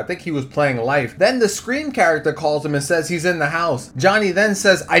board game. I think he was playing Life. Then the Scream character calls him and says he's in the house. Johnny then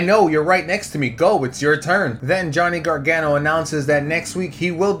says, I know, you're right next to me. Go, it's your turn. Then Johnny Gargano announces that next week he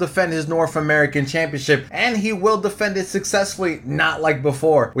will defend his North American championship, and he will defend it successfully, not like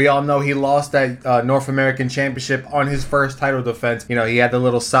before. We all know he lost that North American championship on his first title defense. He had the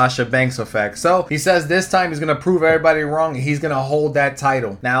little Sasha Banks effect. So he says this time he's going to prove everybody wrong, and he's going to hold that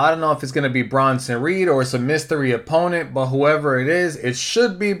title. Now, I don't know if it's going to be Bronson Reed or it's a mystery opponent, but whoever it is, it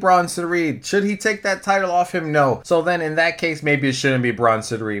should be Bronson Reed. Should he take that title off him? No. So then in that case, maybe it shouldn't be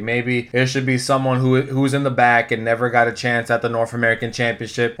Bronson Reed. Maybe it should be someone who's in the back and never got a chance at the North American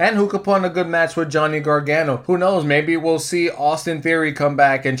Championship and who could put on a good match with Johnny Gargano. Who knows? Maybe we'll see Austin Theory come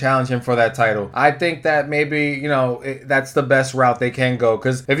back and challenge him for that title. I think that maybe, that's the best route they can go,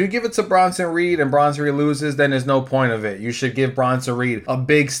 because if you give it to Bronson Reed and Bronson Reed loses, then there's no point of it. You should give Bronson Reed a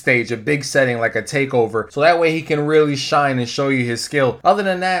big stage, a big setting like a takeover, so that way he can really shine and show you his skill. Other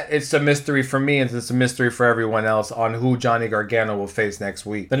than that, it's a mystery for me and it's a mystery for everyone else on who Johnny Gargano will face next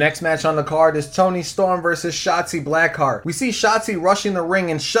week. The next match on the card is Toni Storm versus Shotzi Blackheart. We see Shotzi rushing the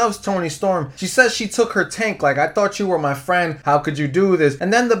ring and shoves Toni Storm. She says she took her tank, like, I thought you were my friend, how could you do this?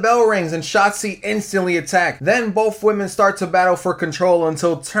 And then the bell rings and Shotzi instantly attacks. Then both women start to battle for control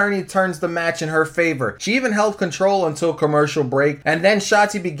until Toni turns the match in her favor. She even even held control until commercial break, and then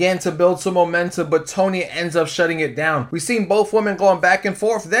Shotzi began to build some momentum, but Tony ends up shutting it down. We've seen both women going back and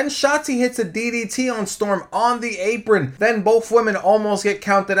forth. Then Shotzi hits a DDT on Storm on the apron. Then both women almost get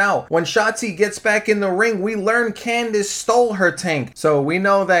counted out. When Shotzi gets back in the ring, we learn Candice stole her tank. So we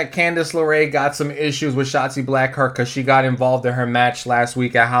know that Candice LeRae got some issues with Shotzi Blackheart because she got involved in her match last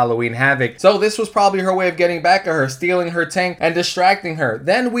week at Halloween Havoc. So this was probably her way of getting back at her, stealing her tank and distracting her.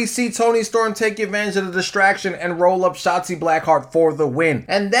 Then we see Toni Storm take advantage of the distraction and roll up Shotzi Blackheart for the win.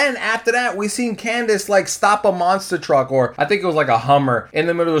 And then after that, we seen Candice like stop a monster truck, or I think it was like a Hummer, in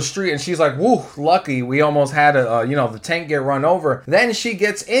the middle of the street, and she's like, woo, lucky we almost had the tank get run over. Then she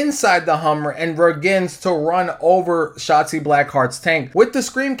gets inside the Hummer and begins to run over Shotzi Blackheart's tank with the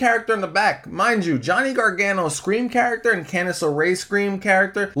Scream character in the back. Mind you, Johnny Gargano's Scream character and Candice LeRae's Scream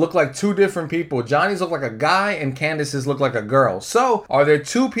character look like two different people. Johnny's look like a guy and Candice's look like a girl. So are there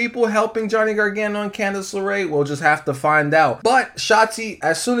two people helping Johnny Gargano and Candice LeRae? We'll just have to find out. But Shotzi,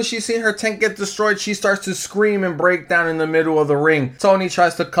 as soon as she's seen her tank get destroyed, she starts to scream and break down in the middle of the ring. Tony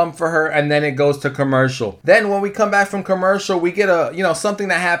tries to comfort her, and then it goes to commercial. Then when we come back from commercial, we get something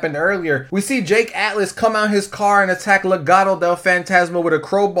that happened earlier. We see Jake Atlas come out his car and attack Legado del Fantasma with a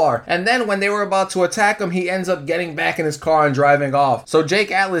crowbar. And then when they were about to attack him, he ends up getting back in his car and driving off. So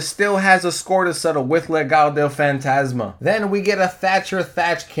Jake Atlas still has a score to settle with Legado del Fantasma. Then we get a Thatcher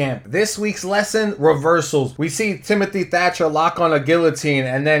Thatch camp. This week's lesson, reversals. We see Timothy Thatcher lock on a guillotine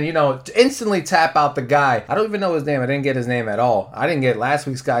and then, instantly tap out the guy. I don't even know his name. I didn't get his name at all. I didn't get last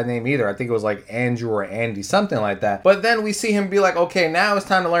week's guy's name either. I think it was like Andrew or Andy, something like that. But then we see him be like, okay, now it's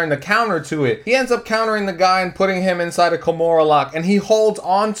time to learn the counter to it. He ends up countering the guy and putting him inside a Kimura lock, and he holds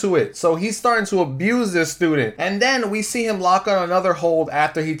on to it. So he's starting to abuse this student. And then we see him lock on another hold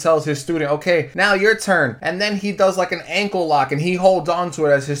after he tells his student, okay, now your turn. And then he does like an ankle lock and he holds on to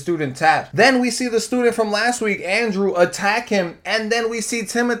it as his student taps. Then we see the student from last week, Andrew, attack him, and then we see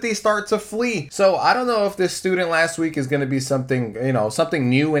Timothy start to flee. So I don't know if this student last week is going to be something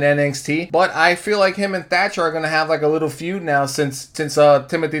new in NXT, but I feel like him and Thatcher are going to have like a little feud now since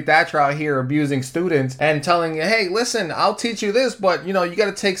Timothy Thatcher out here abusing students and telling, hey, listen, I'll teach you this, but you got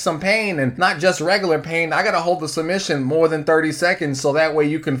to take some pain, and not just regular pain. I got to hold the submission more than 30 seconds so that way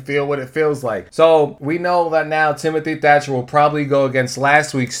you can feel what it feels like. So we know that now Timothy Thatcher will probably go against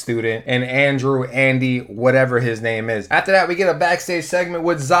last week's student and Andrew, Andy, whatever his name is. After that, we get a backstage segment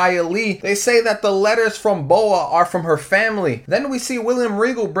with Xia Li. They say that the letters from Boa are from her family. Then we see William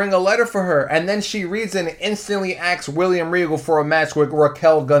Regal bring a letter for her, and then she reads it and instantly asks William Regal for a match with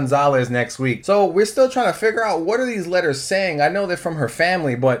Raquel Gonzalez next week. So we're still trying to figure out, what are these letters saying? I know they're from her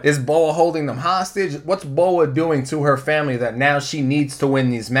family, but is Boa holding them hostage? What's Boa doing to her family that now she needs to win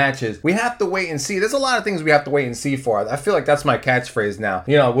these matches? We have to wait and see. There's a lot of things we have to wait and see for. I feel like that's my catchphrase now.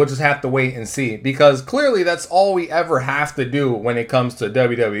 We'll just have to wait and see, because clearly that's all we ever have to do when it comes to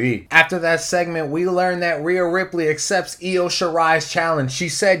WWE. After that segment, we learn that Rhea Ripley accepts Io Shirai's challenge. She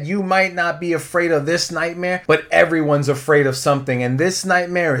said, you might not be afraid of this nightmare, but everyone's afraid of something, and this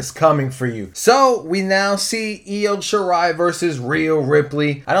nightmare is coming for you. So we now see Io Shirai versus Rhea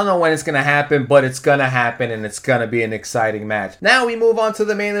Ripley. I don't know when it's going to happen, but it's going to happen, and it's going to be an exciting match. Now we move on to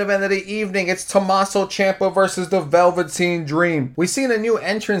the main event of the evening. It's Tommaso Ciampa versus the Velveteen Dream. We seen a new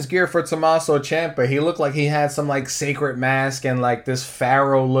entrance gear for Tommaso Ciampa. He looked like he had some like sacred mask and like this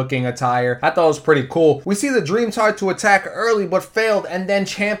pharaoh looking attire. I thought it was pretty cool. We see the Dream tried to attack early but failed, and then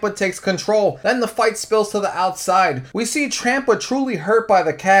Ciampa takes control. Then the fight spills to the outside. We see Ciampa truly hurt by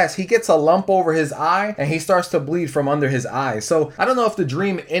the cast. He gets a lump over his eye and he starts to bleed from under his eye. So I don't know if the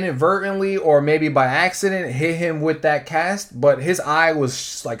Dream inadvertently or maybe by accident hit him with that cast, but his eye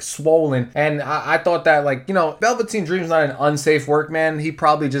was like swollen, and I thought that Velveteen Dream's not an unsafe workman. He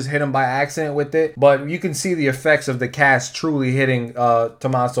probably just hit him by accident with it, but you can see the effects of the cast truly hitting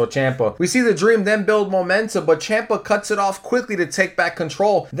Tommaso Ciampa. We see the Dream then build momentum, but Ciampa cuts it off quickly to take back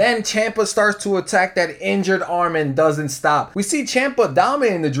control. Then Ciampa starts to attack that injured arm and doesn't stop. We see Ciampa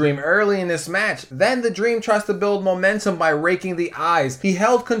dominating the Dream early in this match. Then the Dream tries to build momentum by raking the eyes. He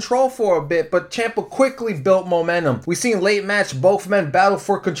held control for a bit, but Ciampa quickly built momentum. We see in late match both men battle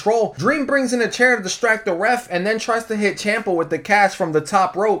for control. Dream brings in a chair to distract the ref and then tries to hit Ciampa with the cast from the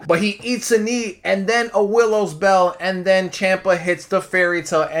top rope, but he eats a knee and then a Willow's Bell, and then Ciampa hits the fairy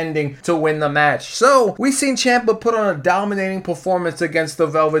tale ending to win the match. So we seen Ciampa put on a dominating performance against the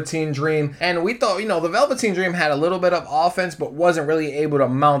Velveteen Dream, and we thought the Velveteen Dream had a little bit of offense but wasn't really able to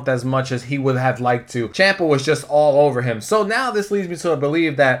mount as much as he would have liked to. Ciampa was just all over him. So now this leads me to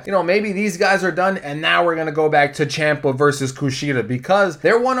believe that maybe these guys are done, and now we're gonna go back to Ciampa versus Kushida, because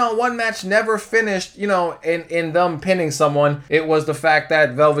their one-on-one match never finished in them pinning someone. It was the fact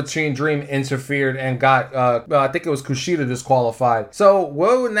that Velveteen Dream interfered interfered and got, I think it was Kushida disqualified. So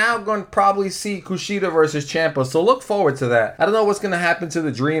we're now going to probably see Kushida versus Ciampa. So look forward to that. I don't know what's going to happen to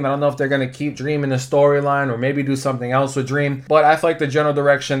the Dream. I don't know if they're going to keep Dream in the storyline or maybe do something else with Dream. But I feel like the general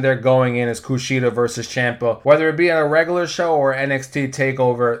direction they're going in is Kushida versus Ciampa. Whether it be in a regular show or NXT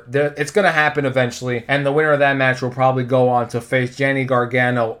TakeOver, it's going to happen eventually. And the winner of that match will probably go on to face Johnny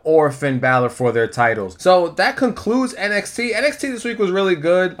Gargano or Finn Balor for their titles. So that concludes NXT. NXT this week was really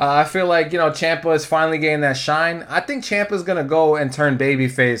good. I feel like, Ciampa is finally getting that shine. I think Ciampa's going to go and turn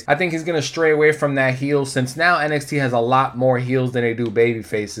babyface. I think he's going to stray away from that heel since now NXT has a lot more heels than they do baby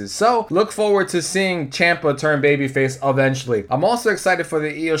faces. So look forward to seeing Ciampa turn babyface eventually. I'm also excited for the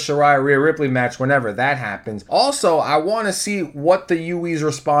Io Shirai Rhea Ripley match whenever that happens. Also, I want to see what the UE's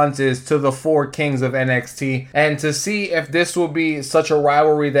response is to the four kings of NXT and to see if this will be such a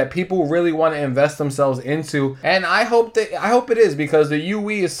rivalry that people really want to invest themselves into. And I hope it is, because the UE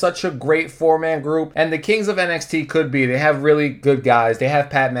is such a great four-man group, and the kings of NXT could be. They have really good guys. They have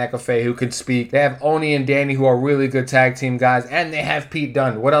Pat McAfee who can speak. They have Oni and Danny who are really good tag team guys, and they have Pete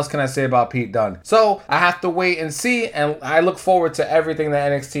Dunne. What else can I say about Pete Dunne? So I have to wait and see, and I look forward to everything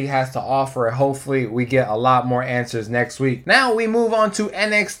that NXT has to offer, and hopefully we get a lot more answers next week. Now we move on to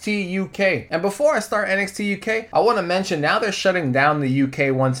NXT UK. And before I start NXT UK, I want to mention now they're shutting down the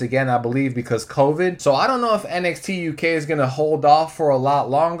UK once again, I believe, because COVID. So I don't know if NXT UK is going to hold off for a lot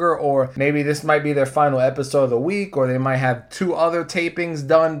longer, or maybe this might be their final episode of the week, or they might have 2 other tapings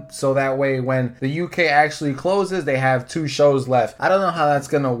done, so that way when the UK actually closes, they have 2 shows left. I don't know how that's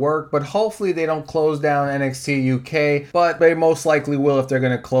going to work, but hopefully they don't close down NXT UK, but they most likely will if they're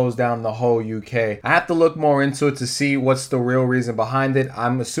going to close down the whole UK. I have to look more into it to see what's the real reason behind it.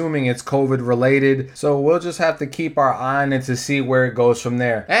 I'm assuming it's COVID related, so we'll just have to keep our eye on it to see where it goes from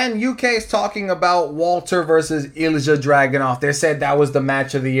there. And UK is talking about Walter versus Ilja Dragunov. They said that was the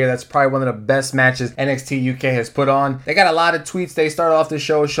match of the year. That's probably one of the best matches NXT UK has put on. They got a lot of tweets. They started off the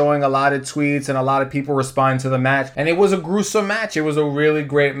show showing a lot of tweets and a lot of people responding to the match, and it was a gruesome match. It was a really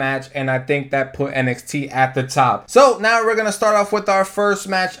great match, and I think that put NXT at the top. So now we're going to start off with our first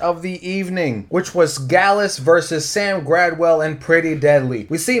match of the evening, which was Gallus versus Sam Gradwell and Pretty Deadly.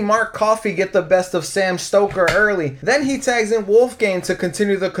 We see Mark Coffey get the best of Sam Stoker early. Then he tags in Wolfgang to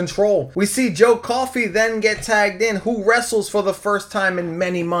continue the control. We see Joe Coffey then get tagged in, who wrestles for the first time in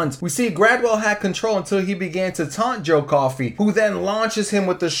many months. We see Gradwell had control until he began to taunt Joe Coffey, who then launches him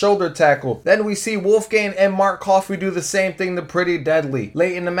with the shoulder tackle. Then we see Wolfgang and Mark Coffey do the same thing to Pretty Deadly.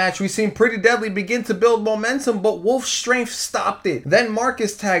 Late in the match, we see Pretty Deadly begin to build momentum, but Wolf's strength stopped it. Then Mark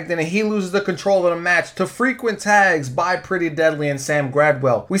is tagged in and he loses the control of the match to frequent tags by Pretty Deadly and Sam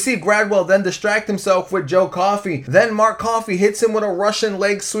Gradwell. We see Gradwell then distract himself with Joe Coffey. Then Mark Coffey hits him with a Russian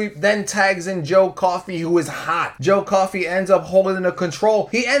leg sweep, then tags in Joe Coffey, who is hot. Joe Coffey ends up holding the control.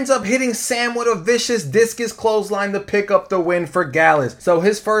 He ends up hitting Sam with a vicious discus clothesline to pick up the win for Gallus. So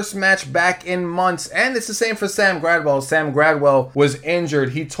his first match back in months, and it's the same for Sam Gradwell. Sam Gradwell was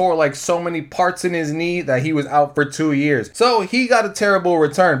injured. He tore like so many parts in his knee that he was out for 2 years. So he got a terrible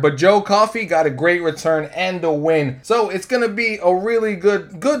return, but Joe Coffey got a great return and a win. So it's gonna be a really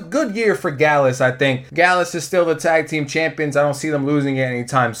good year for Gallus, I think. Gallus is still the tag team champions. I don't see them losing it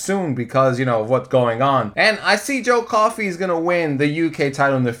anytime soon because, of what's going on. And I see Joe Coffey is gonna win the UK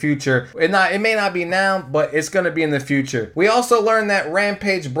title in the future. It may not be now, but it's gonna be in the future. We also learned that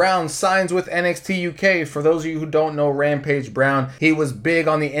Rampage Brown signs with NXT UK. For those of you who don't know Rampage Brown, he was big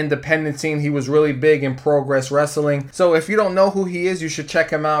on the independent scene. He was really big in Progress Wrestling. So if you don't know who he is, you should check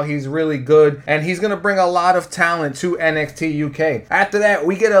him out. He's really good, and he's gonna bring a lot of talent to NXT UK. After that,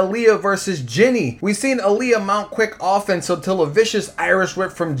 we get Aaliyah versus Ginny. We've seen Aaliyah mount quick offense until a vicious Irish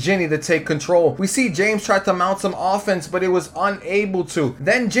whip from Ginny to take control. We see James try to mount some offense, but it was unable to.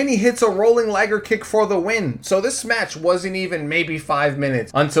 Then Ginny hits a rolling Liger kick for the win. So this match wasn't even maybe 5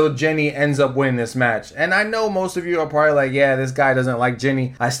 minutes until Ginny ends up winning this match. And I know most of you are probably like, yeah, this guy doesn't like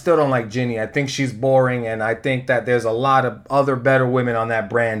Ginny. I still don't like Ginny. I think she's boring, and I think that there's a lot of other better women on that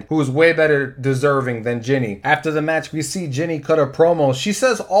brand who's way better deserving than Ginny. After the match, we see Ginny cut a promo. She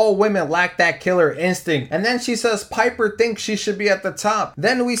says all women lack that killer instinct, and then she says Piper thinks she should be at the top.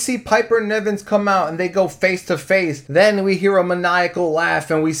 Then we see Piper and Evans come out and they go face to face. Then we hear a maniacal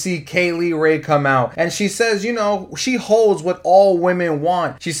laugh and we see Kaylee Ray come out, and she says, she holds what all women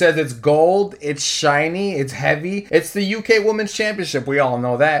want. She says it's gold, it's shiny, it's heavy, it's the UK Women's Championship. We all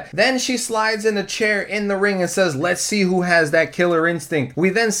know that. Then she slides in a chair in the ring and says, let's see who has that killer instinct. We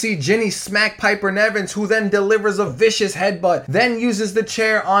then see Ginny smack Piper Nevins, who then delivers a vicious headbutt, then uses the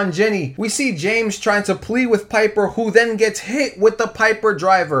chair on Ginny. We see James trying to plead with Piper, who then gets hit with the Piper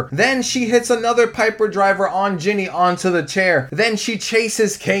driver. Then she hits another Piper driver on Ginny onto the chair. Then she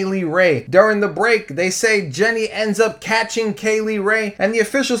chases Kaylee Ray. During the break, they say Jenny ends up catching Kaylee Ray, and the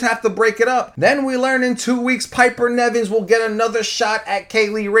officials have to break it up. Then we learn in 2 weeks Piper Nevins will get another shot at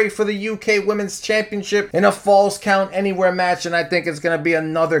Kaylee Ray for the UK Women's Championship in a Falls Count Anywhere match, and I think it's going to be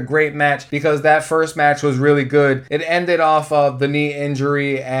another great match because that first match was really good. It ended off of the knee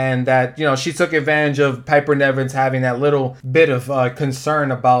injury, and that, she took advantage of Piper Nevins having that little bit of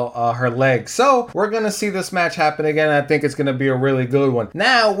concern about her leg. So we're going to see this match happen again. I think it's going to be a really good one.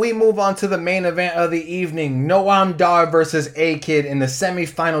 Now we move on to the main event of the evening, Noam Dar versus A-Kid in the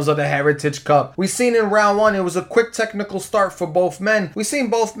semifinals of the Heritage Cup. We seen in round one, it was a quick technical start for both men. We seen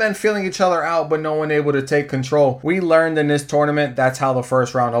both men feeling each other out, but no one able to take control. We learned in this tournament, that's how the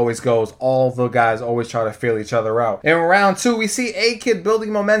first round always goes. All the guys always try to feel each other out. In round two, we see A-Kid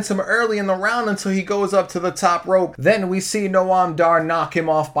building momentum early in the round until he goes up to the top rope. Then we see Noam Dar knock him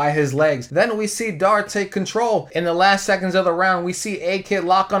off by his legs. Then we see Dar take control. In the last seconds of the round, we see A-Kid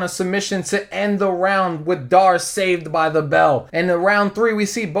lock on a submission to end the round with Dar saved by the bell. In the round three, we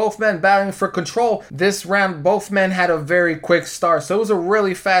see both men battling for control. This round, both men had a very quick start, so it was a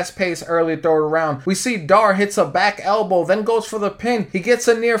really fast-paced early third round. We see Dar hits a back elbow, then goes for the pin. He gets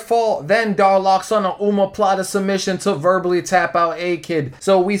a near fall, then Dar locks on an omoplata submission to verbally tap out A-Kid.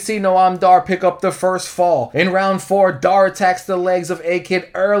 So we see Noam Dar pick up the first fall. In round four, Dar attacks the legs of A-Kid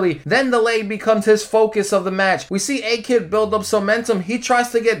early. Then the leg becomes his focus of the match. We see A-Kid build up some momentum. He tries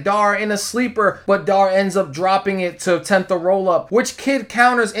to get Dar in a sleeper, but Dar ends up dropping it to attempt the roll-up, which Kid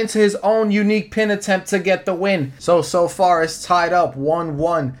counters into his own unique pin attempt to get the win. So far it's tied up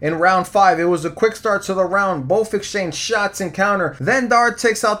 1-1. In round five, it was a quick start to the round. Both exchange shots and counter. Then Dar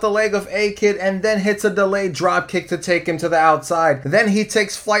takes out the leg of A-Kid and then hits a delayed drop kick to take him to the outside. Then he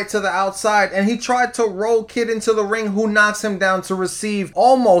takes flight to the outside and he tried to roll Kid into the ring, who knocks him down to receive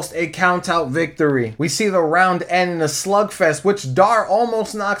almost a count-out victory. We see the round end in a slugfest, which Dar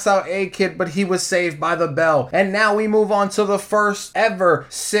almost knocks out A-Kid, but he was saved by the bell. And now we move on to the first ever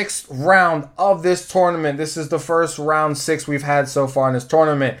sixth round of this tournament. This is the first round 6 we've had so far in this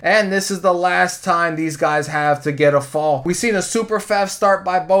tournament, and this is the last time these guys have to get a fall. We've seen a super fast start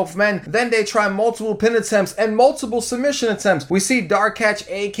by both men. Then they try multiple pin attempts and multiple submission attempts. We see Dar catch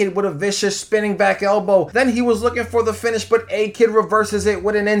A-Kid with a vicious spinning back elbow. Then he was looking for the finish, but A-Kid reverses it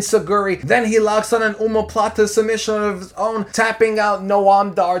with an enziguri. Then he locks on an omoplata submission of his own, tapping out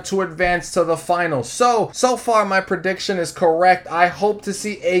Noam Dar to advance to the finals. So far my prediction is correct. I hope to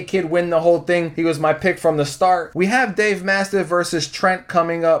see A-Kid win the whole thing. He was my pick from the start. We have Dave Mastiff versus Trent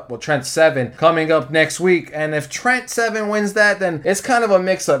coming up. Well, Trent Seven coming up next week. And if Trent Seven wins that, then it's kind of a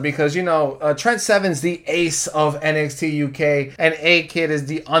mix-up because, Trent Seven's the ace of NXT UK and A-Kid is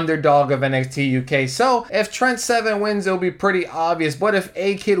the underdog of NXT UK. So if Trent Seven wins, it'll be pretty obvious. But if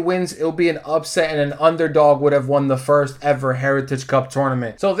A-Kid wins, it'll be an upset and an underdog would have won the first ever Heritage Cup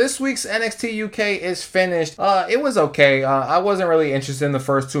tournament. So this week's NXT UK is finished. It was okay. I wasn't really interested in the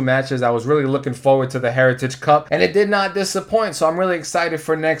first 2 matches. I was really looking forward to the Heritage Cup, and it did not disappoint, so I'm really excited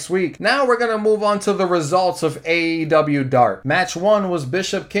for next week. Now we're going to move on to the results of AEW Dark. Match 1 was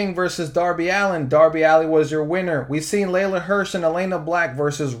Bishop King versus Darby Allin. Darby Allin was your winner. We've seen Layla Hirsch and Elena Black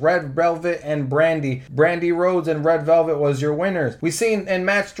versus Red Velvet and Brandy. Brandy Rhodes and Red Velvet was your winners. We've seen in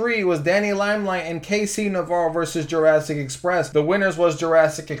match 3 was Danny Limelight and KC Navarro versus Jurassic Express. The winners was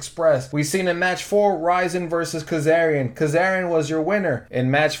Jurassic Express. We've seen in match 4 Ryzen versus Kazarian. Kazarian was your winner.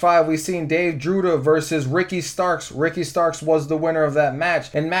 In match 5 we seen Dave Druda versus Ricky Starks. Ricky Starks was the winner of that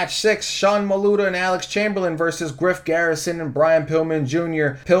match. In match 6, Sean Maluta and Alex Chamberlain versus Griff Garrison and Brian Pillman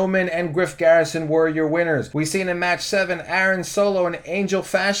Jr. Pillman and Griff Garrison were your winners. We seen in match 7 Aaron Solo and Angel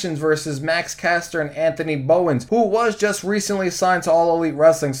Fashions versus Max Caster and Anthony Bowens, who was just recently signed to All Elite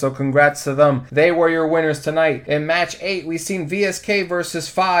Wrestling, so congrats to them. They were your winners tonight. In match 8 we seen VSK versus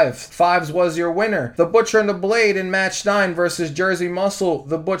Fives was your winner. The Butcher and the Blade in match 9 versus Jersey Muscle.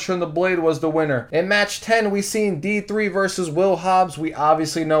 The Butcher and the Blade was the winner. In match 10 we seen D3 versus Will Hobbs. We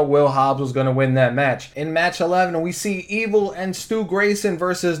obviously know Will Hobbs was going to win that match. In match 11 we see Evil and Stu Grayson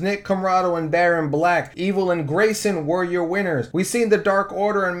versus Nick Comrado and Baron Black. Evil and Grayson were your winners. We seen the Dark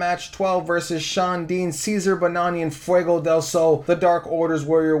Order in match 12 versus Sean Dean, Cesar Bonani and Fuego del Sol. The Dark Orders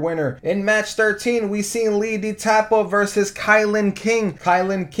were your winner. In match 13 we seen Lee DiTapo versus Kylan King.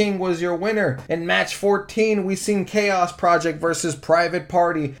 Kylan King was your winner. In match 14 we seen Chaos Project versus Private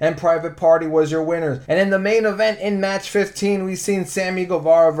Party, and Private Party was your winners. And in the main event in match 15 we seen Sammy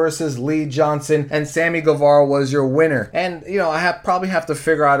Guevara versus Lee Johnson, and Sammy Guevara was your winner. And I probably have to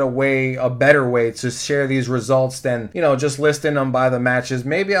figure out a better way to share these results than just listing them by the matches.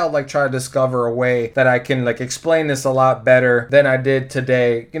 Maybe I'll try to discover a way that I can explain this a lot better than I did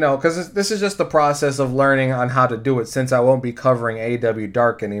today, because this is just the process of learning on how to do it, since I won't be covering covering AEW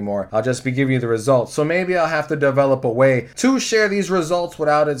Dark anymore. I'll just be giving you the results. So maybe I'll have to develop a way to share these results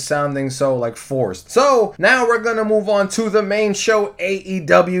without it sounding so like forced. So now we're gonna move on to the main show,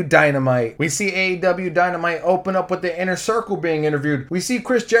 AEW Dynamite. We see AEW Dynamite open up with the Inner Circle being interviewed. We see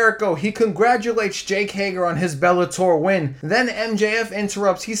Chris Jericho. He congratulates Jake Hager on his Bellator win. Then MJF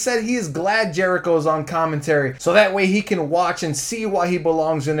interrupts. He said he is glad Jericho's on commentary, so that way he can watch and see why he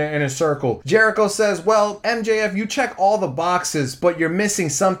belongs in the Inner Circle. Jericho says, well, MJF, you check all the boxes, but you're missing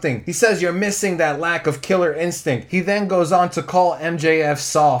something. He says you're missing that lack of killer instinct. He then goes on to call MJF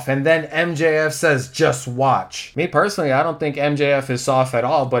soft, and then MJF says, just watch. Me personally, I don't think MJF is soft at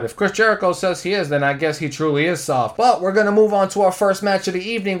all, but if Chris Jericho says he is, then I guess he truly is soft. But we're gonna move on to our first match of the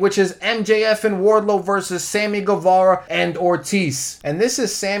evening, which is MJF and Wardlow versus Sammy Guevara and Ortiz. And this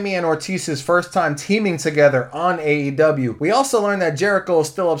is Sammy and Ortiz's first time teaming together on AEW. We also learned that Jericho is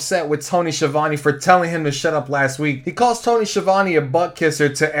still upset with Tony Schiavone for telling him to shut up last week. He calls Tony Schiavone a butt kisser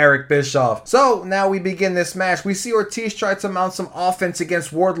to Eric Bischoff. So now we begin this match. We see Ortiz try to mount some offense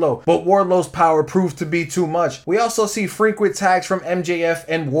against Wardlow, but Wardlow's power proved to be too much. We also see frequent tags from MJF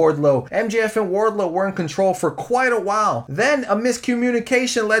and Wardlow. MJF and Wardlow were in control for quite a while. Then a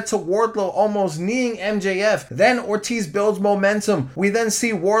miscommunication led to Wardlow almost kneeing MJF. Then Ortiz builds momentum. We then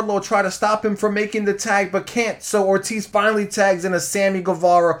see Wardlow try to stop him from making the tag but can't, so Ortiz finally tags in a Sammy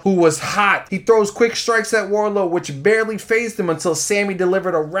Guevara who was hot. He throws quick strikes at Wardlow which barely fazed him until Sammy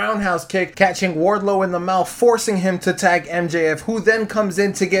delivered a roundhouse kick, catching Wardlow in the mouth, forcing him to tag MJF, who then comes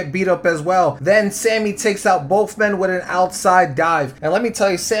in to get beat up as well. Then Sammy takes out both men with an outside dive. And let me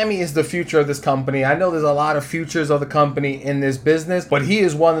tell you, Sammy is the future of this company. I know there's a lot of futures of the company in this business, but he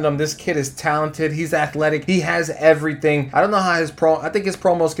is one of them. This kid is talented. He's athletic. He has everything. I don't know how I think his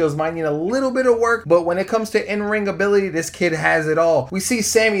promo skills might need a little bit of work, but when it comes to in-ring ability, this kid has it all. We see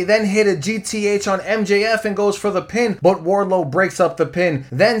Sammy then hit a GTH on MJF and goes for the pin, but Wardlow breaks up the pin.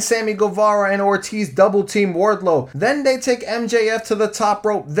 Then Sammy Guevara and Ortiz double team Wardlow. Then they take MJF to the top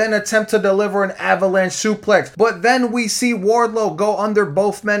rope, then attempt to deliver an avalanche suplex, but then we see Wardlow go under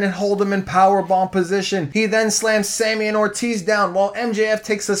both men and hold him in powerbomb position. He then slams Sammy and Ortiz down while MJF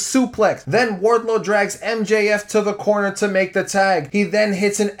takes a suplex. Then Wardlow drags MJF to the corner to make the tag. He then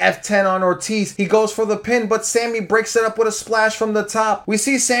hits an F10 on Ortiz. He goes for the pin, but Sammy breaks it up with a splash from the top. We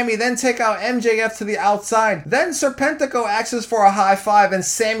see Sammy then take out MJF to the outside. Then Serpentico asks for a high five and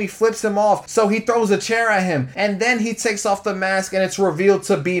Sammy flips him off, so he throws a chair at him. And then he takes off the mask and it's revealed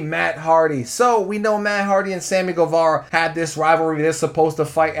to be Matt Hardy. So we know Matt Hardy and Sammy Guevara had this rivalry. They're supposed to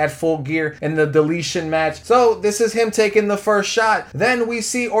fight at Full Gear in the deletion match. So this is him taking the first shot. Then we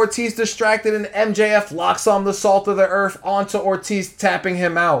see Ortiz distracted and MJF locks on the salt of the earth onto Ortiz, tapping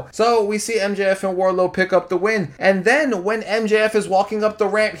him out. So we see MJF and Wardlow pick up the win. And then when MJF is walking up the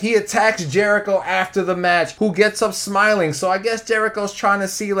ramp, he attacks Jericho after the match, who gets up smiling. So I guess Jericho's trying to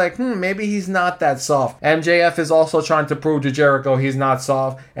see like, maybe he's not that soft. MJF is also trying to prove to Jericho he's not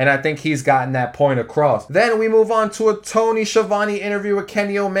soft, and I think he's gotten that point across. Then we move on to a Tony Schiavone interview with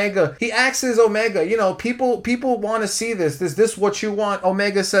Kenny Omega. He asks Omega, people want to see this. Is this what you want?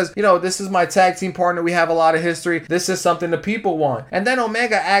 Omega says, this is my tag team partner. We have a lot of history. This is something the people want. And then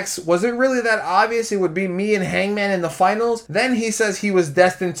Omega asks, was it really that obvious it would be me and Hangman in the finals? Then he says he was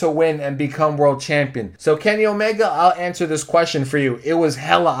destined to win and become world champion. So Kenny Omega, I'll answer this question for you. It was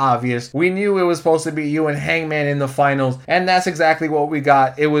hella obvious. We knew it was supposed to be you and Hangman in the finals, and that's exactly what we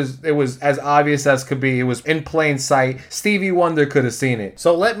got. It was as obvious as could be. It was in plain sight. Stevie Wonder could have seen it.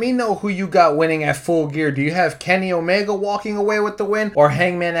 So let me know who you got winning at Full Gear. Do you have Kenny Omega walking away with the win, or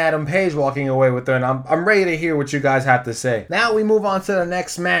Hangman Adam Page walking away with the win? I'm ready to hear what you guys have to say. Now we move on to the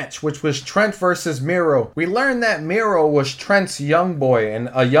next match, which was Trent versus Miro. We learned that Miro was Trent's young boy, and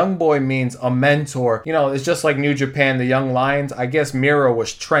a young boy means a mentor. It's just like New Japan, the Young Lions. I guess Miro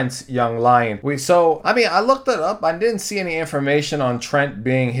was Trent's young lion. I looked it up. I didn't see any information on Trent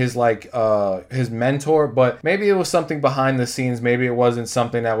being his mentor, but maybe it was something behind the scenes. Maybe it wasn't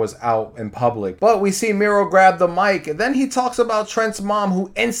something that was out in public. But we see Miro grab the mic. Then he talks about Trent's mom,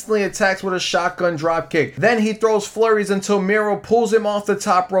 who instantly attacks with a shotgun dropkick. Then he throws flurries until Miro pulls him off the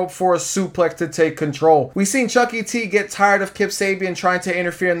top rope for a suplex to take control. We seen Chucky T get tired of Kip Sabian trying to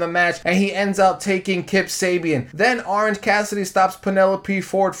interfere in the match, and he ends up taking Kip Sabian. Then Orange Cassidy stops Penelope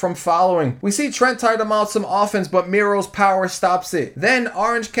Ford from following. We see Trent try to mount some offense, but Miro's power stops it. Then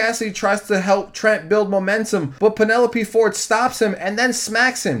Orange Cassidy tries to help Trent build momentum, but Penelope Ford stops him and then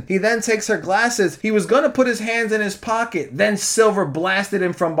smacks him. He then takes her glasses. He was gonna put his hands in his pocket. Then Silver blasted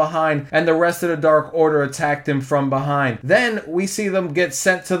him from behind, and the rest of the Dark Order attacked him from behind. Then we see them get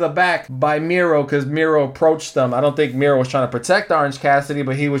sent to the back by Miro because Miro approached them. I don't think Miro was trying to protect Orange Cassidy,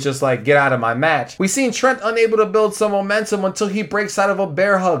 but he was just like, get out of my match. We seen Trent unable to build build some momentum until he breaks out of a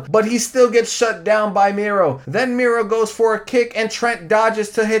bear hug, but he still gets shut down by Miro. Then Miro goes for a kick and Trent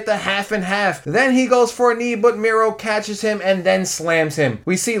dodges to hit the half and half. Then he goes for a knee, but Miro catches him and then slams him.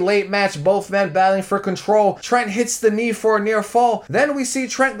 We see late match, both men battling for control. Trent hits the knee for a near fall. Then we see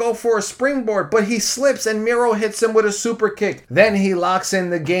Trent go for a springboard, but he slips and Miro hits him with a super kick. Then he locks in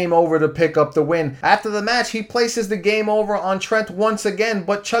the game over to pick up the win. After the match, he places the game over on Trent once again,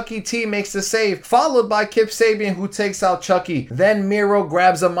 but Chucky T makes the save, followed by Kip Sabian, who takes out Chucky. Then Miro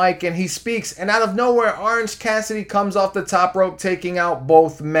grabs a mic and he speaks, and out of nowhere, Orange Cassidy comes off the top rope, taking out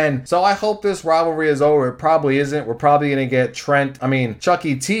both men. So I hope this rivalry is over. It probably isn't. We're probably going to get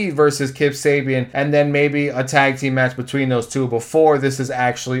Chucky T versus Kip Sabian, and then maybe a tag team match between those two before this is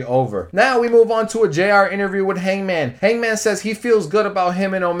actually over. Now we move on to a JR interview with Hangman. Hangman says he feels good about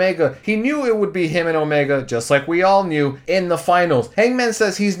him and Omega. He knew it would be him and Omega, just like we all knew, in the finals. Hangman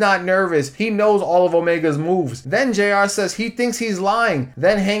says he's not nervous. He knows all of Omega's moves. Then JR says he thinks he's lying.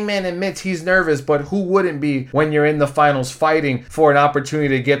 Then Hangman admits he's nervous, but who wouldn't be when you're in the finals fighting for an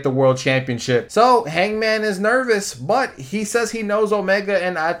opportunity to get the world championship? So Hangman is nervous, but he says he knows Omega,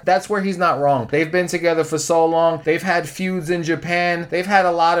 and that's where he's not wrong. They've been together for so long. They've had feuds in Japan. They've had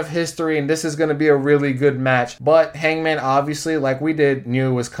a lot of history, and this is going to be a really good match. But Hangman, obviously, like we did,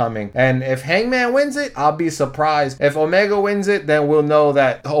 knew it was coming. And if Hangman wins it, I'll be surprised. If Omega wins it, then we'll know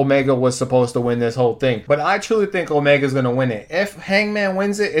that Omega was supposed to win this whole thing. But I truly think Omega's going to win it. If Hangman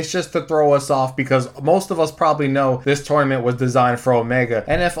wins it, it's just to throw us off, because most of us probably know this tournament was designed for Omega.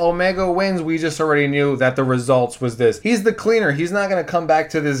 And if Omega wins, we just already knew that the results was this. He's the cleaner. He's not going to come back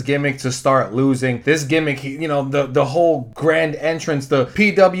to this gimmick to start losing. This gimmick, the whole grand entrance, the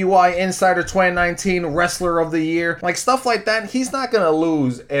PWI Insider 2019 Wrestler of the Year, like stuff like that, he's not going to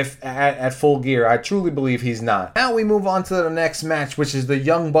lose if at Full Gear. I truly believe he's not. Now we move on to the next match, which is the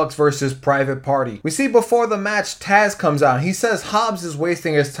Young Bucks versus Private Party. We see before the match, Taz comes out. He says Hobbs is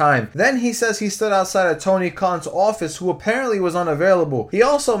wasting his time. Then he says he stood outside of Tony Khan's office, who apparently was unavailable. He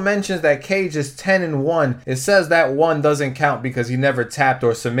also mentions that Cage is 10-1. It says that 1 doesn't count because he never tapped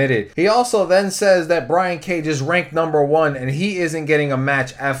or submitted. He also then says that Brian Cage is ranked number 1 and he isn't getting a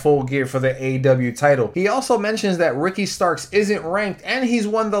match at Full Gear for the AEW title. He also mentions that Ricky Starks isn't ranked and he's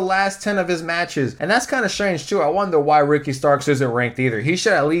won the last 10 of his matches. And that's kind of strange too. I wonder why Ricky Starks isn't ranked either. He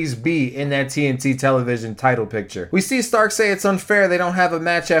should at least be in that TNT television title picture. We see Starks say it's unfair they don't have a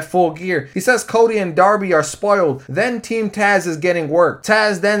match at Full Gear. He says Cody and Darby are spoiled. Then Team Taz is getting worked.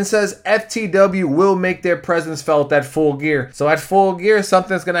 Taz then says FTW will make their presence felt at Full Gear. So at Full Gear,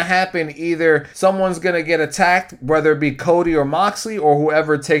 something's going to happen. Either someone's going to get attacked, whether it be Cody or Moxley, or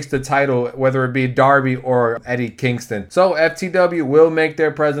whoever takes the title, whether it be Darby or Eddie Kingston. So FTW will make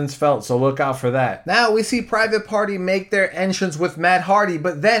their presence felt, so look out for that. Now we see Private Party make their entrance with Matt Hardy,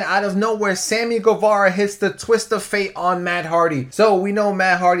 but then out of nowhere, Sammy Guevara hits the twist of fate on Matt Hardy. So we know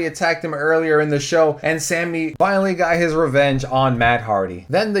Matt Hardy attacked him earlier in the show, and Sammy finally got his revenge on Matt Hardy.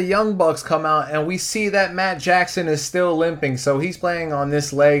 Then the Young Bucks come out, and we see that Matt Jackson is still limping, so he's playing on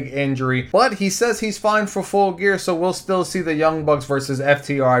this leg injury, but he says he's fine for Full Gear, so we'll still see the Young Bucks versus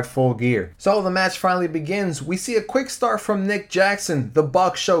FTR at Full Gear. So the match finally begins. We see a quick start from Nick Jackson. The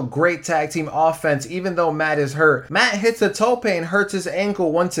Bucks show great tag team offense even though Matt is hurt. Matt hits a tope and hurts his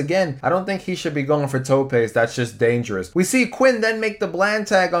ankle once again. I don't think he should be going for topes. That's just dangerous. We see Quinn then make the bland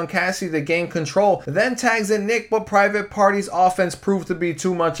tag on Cassidy to gain control, then tags in Nick, but Private Party's offense proved to be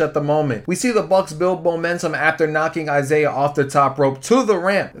too much at the moment. We see the Bucks build momentum after knocking Isaiah off the top rope to the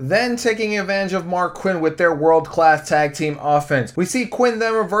ramp, then taking advantage of Mark Quinn with their world-class tag team offense. We see Quinn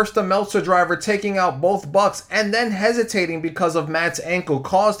then reverse the Meltzer driver, taking out both Bucks, and then hesitating because of Matt's ankle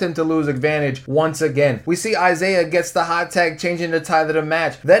caused him to lose advantage once again. We see Isaiah gets the hot tag, changing the tide of the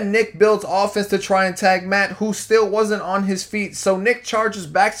match. Then Nick builds offense to try and tag Matt, who still wasn't on his feet, so Nick charges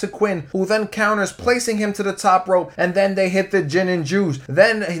back to Quinn, who then counters, placing him to the top rope, and then they hit the gin and juice.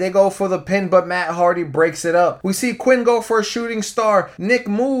 Then they go for the pin, but Matt Hardy breaks it up. We see Quinn go for a shooting star. Nick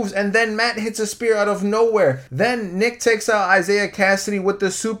moves, and then Matt hits a spear out of nowhere. Then Nick takes out Isaiah Cassidy with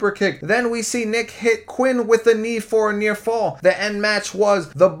the super kick. Then we see Nick hit Quinn with a knee for a near fall. The end match was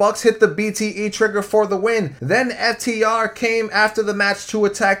the Bucks hit the BTE trigger for the win. Then FTR came after the match to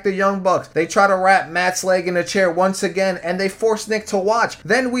attack the Young Bucks. They try to wrap Matt's leg in a chair once again, and they force Nick to watch.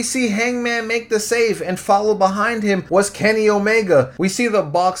 Then we see Hangman make the save, and followed behind him was Kenny Omega. We see the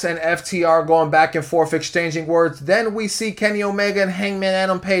Bucks and FTR going back and forth exchanging words. Then we see Kenny Omega and Hangman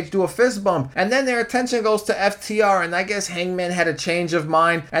Adam Page do a fist bump, and then their attention goes to FTR, and I guess Hangman had a change of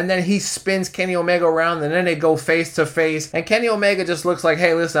mind, and then he spins Kenny Omega around, and then they go face to face, and Kenny Omega just looks like,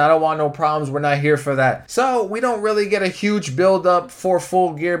 hey, listen, I don't want no problems, we're not here for that. So we don't really get a huge build up for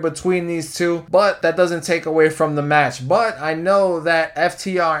Full Gear between these two, but that doesn't take away from the match. But I know that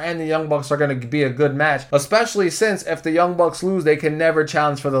FTR and the Young Bucks are going to be a good match, especially since if the Young Bucks lose, they can never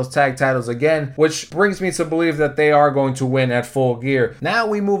challenge for those tag titles again, which brings me to believe that they are going to win at Full Gear. Now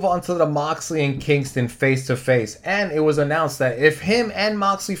we move on to the Moxley and Kingston face-to-face, and it was announced that if him and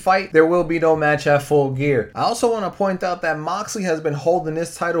Moxley fight, there will be no match at Full Gear. I also want to point out that Moxley has been holding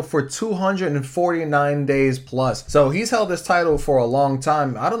this title for 249 days plus, so he's held this title for a long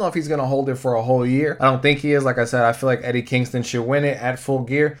time. I don't know if he's going to hold it for a whole year. I don't think he is. Like I said, I feel like Eddie Kingston should win it at Full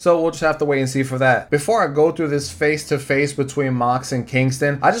Gear, so we'll just have to wait and see for that. Before I go through this face-to-face between Mox and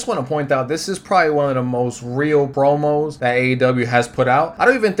Kingston, I just want to point out this is probably one of the most real promos that AEW has put out. I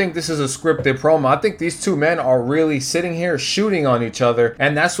don't even think this is a scripted promo. I think these two men are really sitting here shooting on each other,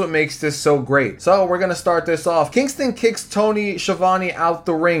 and that's what makes this so great. So we're gonna start this off. Kingston kicks Tony Schiavone out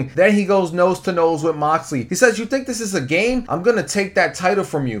the ring. Then he goes nose to nose with Moxley. He says, "You think this is a game? I'm gonna take that title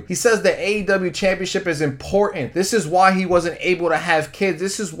from you." He says the AEW championship is important. This is why he wasn't able to have kids.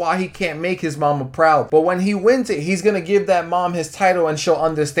 This is why he can't make his mama proud. But when he wins it, he's gonna give that mom his title and she'll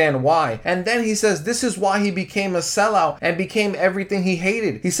understand why. And then he says this is why he became a sellout and became everything he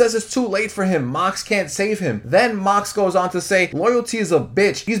hated. He says it's too late for him. Mox can't save him. Then Mox goes on to say loyalty is a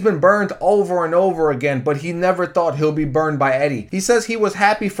bitch. He's been burned over and over again, but he never thought he'll be burned by Eddie. He says he was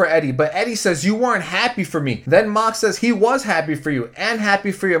happy for Eddie, but Eddie says you weren't happy for me. Then Mox says he was happy for you and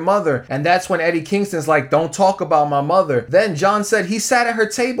happy for your mother. And that's when Eddie Kingston's like, don't talk about my mother. Then John said he sat at her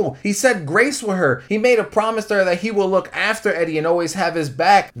table. He said grace with her. He made a promise to her that he will look after Eddie and always have his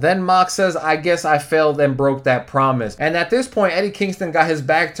back. Then Mox says, I guess I failed and broke that promise. And at this point, Eddie Kingston got his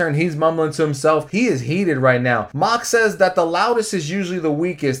back turned. He's mumbling to himself. He is heated right now. Mox says that the loudest is usually the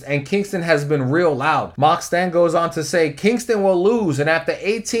weakest, and Kingston has been real loud. Mox then goes on to say Kingston will lose, and after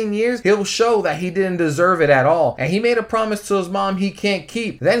 18 years, he'll show that he didn't deserve it at all. And he made a promise to his mom he can't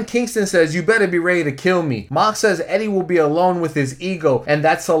keep. Then Kingston says, you better be ready to kill me. Mox says Eddie will be alone with his ego, and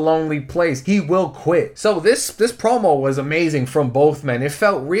that's a lonely place. He will quit. So this promo was amazing from both men. It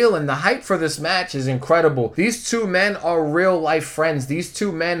felt real, and the hype for this match is incredible. These two men are real life friends. These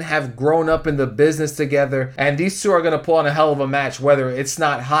two men have grown up in the business together, and these two are going to pull on a hell of a match, whether it's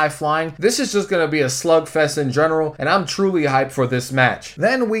not high flying. This is just going to be a slugfest in general, and I'm truly hyped for this match.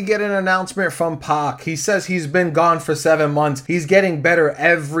 Then we get an announcement from Pac. He says he's been gone for 7 months. He's getting better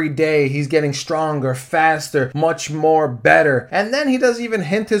every day. He's getting stronger, faster, much more better. And then he doesn't even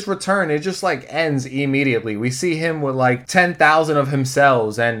hint his return. It just like ends immediately. We see him with like 10,000 of himself,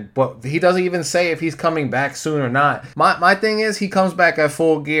 but he doesn't even say if he's coming back soon or not. My thing is he comes back at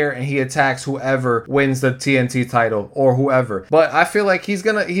Full Gear and he attacks whoever wins the TNT title or whoever. But I feel like he's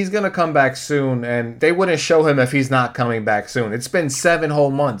gonna come back soon, and they wouldn't show him if he's not coming back soon. It's been 7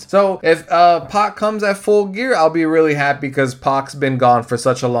 whole months. So if Pac comes at Full Gear, I'll be really happy because Pac's been gone for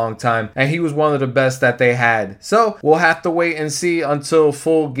such a long time and he was one of the best that they had. So we'll have to wait and see until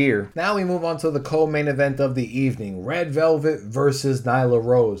Full Gear. Now we move on to the co-main event of the evening, Red Velvet versus Nyla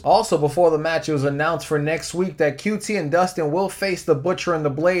Rose. Also before the match, it was announced for next week that QT and Dustin will face the Butcher and the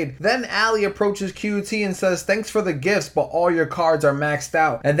Blade. Then Allie approaches QT and says thanks for the gifts, but all your cards are maxed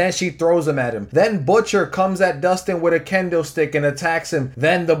out. And then she throws them at him. Then Butcher comes at Dustin with a kendo stick and attacks him.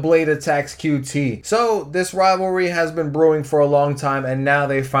 Then the Blade attacks QT. So this rivalry has been brewing for a long time, and now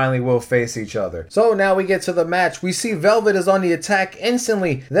they finally will face each other. So now we get to the match. We see Velvet is on the attack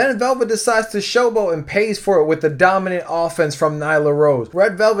instantly. Then Velvet decides to showboat and pays for it with the dominant offense from Nyla Rose.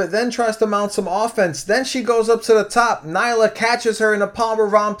 Red Velvet then tries to mount some offense. Then she goes up to the top. Nyla catches her in a Palmer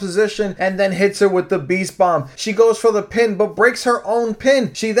position and then hits her with the Beast Bomb. She goes for the pin but breaks her own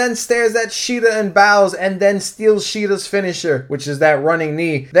pin. She then stares at Sheeta and bows and then steals Sheeta's finisher, which is that running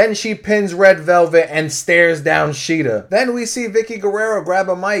knee. Then she pins Red Velvet and stares down Sheeta. Then we see Vicky Guerrero grab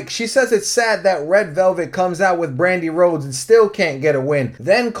a mic. She says it's sad that Red Velvet comes out with Brandy Rhodes and still can't get a win.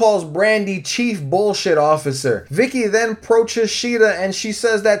 Then calls Brandy Chief Bullshit Officer. Vicky then approaches Sheeta and she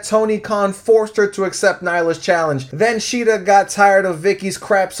says that Tony Khan forced her to accept Nyla's challenge. Then Sheeta got tired of Vicky's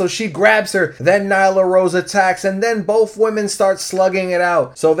crap, so she grabs her. Then Nyla Rose attacks, and then both women start slugging it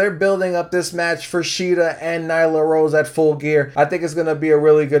out. So they're building up this match for Sheeta and Nyla Rose at Full Gear. I think it's going to be a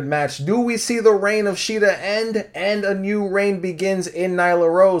really good match. Do we see the reign of Sheeta end and a new reign begins in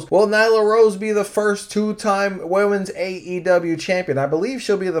Nyla Rose? Will Nyla Rose be the first 2-time women's AEW champion? I believe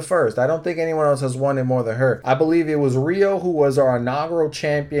she'll be the first. I don't think anyone else has won it more than her. I believe it was Rio who was our inaugural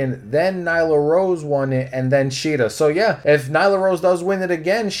champion, then Nyla Rose won it, and then Sheeta. So yeah, if Nyla Rose does win it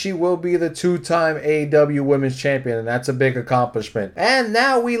again, she will be the 2-time AEW women's champion, and that's a big accomplishment. And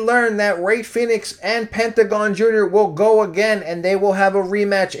now we learn that Rey Fenix and Pentagon Jr. will go again, and they will have a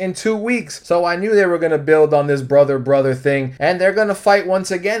rematch in 2 weeks. So I knew they were going to build on this brother thing, and they're going to fight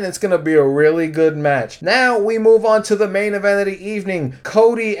once again. It's going to be a really good match. Now we move on to the main event of the evening.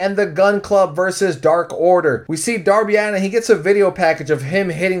 Cody and the Gun Club versus Dark Order. We see Darby Allin, he gets a video package of him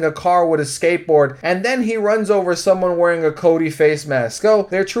hitting a car with a skateboard, and then he runs over someone wearing a Cody face mask. So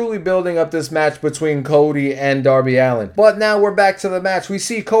they're truly building up this match between Cody and Darby Allin. But now we're back to the match. We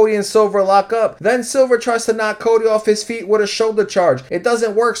see Cody and Silver lock up. Then Silver tries to knock Cody off his feet with a shoulder charge. It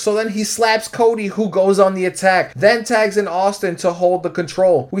doesn't work, so then he slaps Cody, who goes on the attack. Then tags in Austin to hold the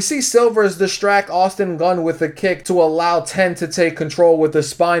control. We see Silver's distract Austin Gunn with a kick to allow 10 to take control with the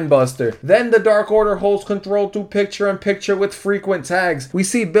spine buster. Then the Dark Order holds control through picture-in-picture with frequent tags. We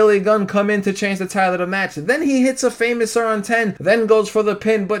see Billy Gunn come in to change the title of the match. Then he hits a famouser on 10, then goes for the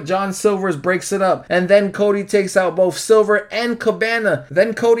pin, but John Silvers breaks it up. And then Cody takes out both Silver and Cabana.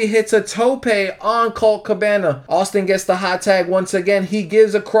 Then Cody hits a tope on Colt Cabana. Austin gets the hot tag once again. He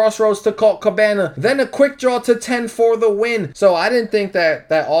gives a crossroads to Colt Cabana. Then a quick draw to 10 for the win. So I didn't think that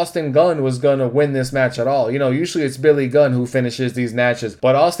Austin Gunn was going to win this match at all. You know, usually it's Billy Gunn who finishes these matches,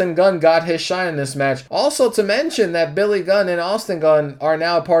 but Austin Gunn got his shine in this match. Also to mention that Billy Gunn and Austin Gunn are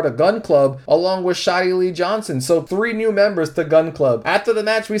now a part of Gun Club along with Shotty Lee Johnson. So 3 new members to Gun Club. After the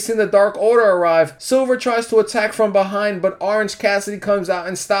match, we see the Dark Order arrive. Silver tries to attack from behind, but Orange Cassidy comes out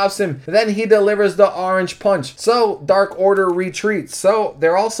and stops him. Then he delivers the Orange Punch. So Dark Order retreats. So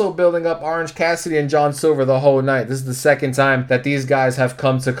they're also building up Orange Cassidy and John Silver the whole night. This is the second time that these guys have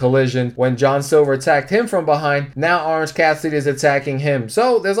come to collision. When John Silver attacked him from behind, now Orange Cassidy is attacking him.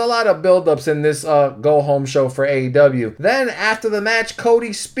 So there's a lot of build-ups in this go home show for AEW. Then after the match,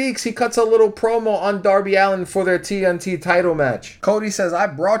 Cody speaks. He cuts a little promo on Darby Allin for their TNT title match. Cody says, I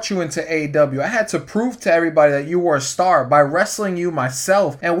brought you into AEW. I had to prove to everybody that you were a star by wrestling you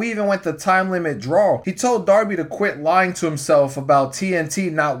myself, and we even went the time limit draw. He told Darby to quit lying to himself about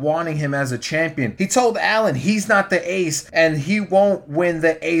TNT not wanting him as a champion. He told Allin he's not the ace and he won't win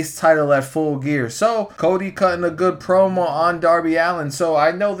the ace title at Full Gear. So Cody cutting a good promo on Darby Allin. So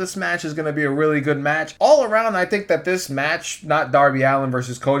I know this match is going to be a really good match. All around, I think that this match, not Darby Allin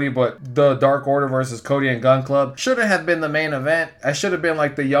versus Cody, but the Dark Order versus Cody and Gun Club, shouldn't have been the main event. I should have been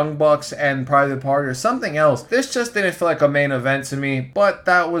like the Young Bucks and Private Party or something else. This just didn't feel like a main event to me, but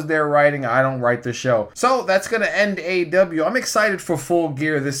that was their writing. I don't write the show. So that's going to end AEW. I'm excited for Full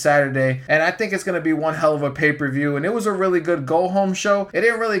Gear this Saturday, and I think it's going to be one hell of a pay-per-view, and it was a really good go-home show. It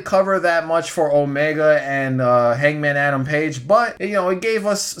didn't really cover that much for Omega and Hangman Adam Page, but, you know, it gave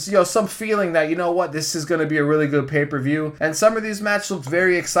us, you know, some feeling that, you know what, this is going to be a really good pay-per-view, and some of these matches look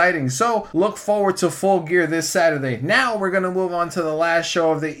very exciting. So look forward to Full Gear this Saturday. Now we're going to move on to the last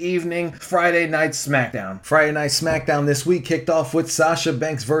show of the evening, Friday Night SmackDown. Friday Night SmackDown this week kicked off with Sasha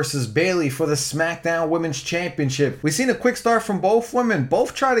Banks versus Bayley for the SmackDown Women's Championship. We've seen a quick start from both women.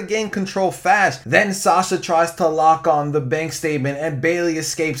 Both try to gain control fast. Then Sasha tries to lock on the Banks statement and Bayley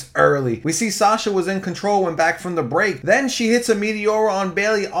escapes early. We see Sasha was in control when back from the break. Then she hits a Meteora on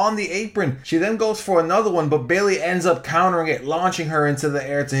Bayley on the apron. She then goes for another one, but Bayley ends up countering it, launching her into the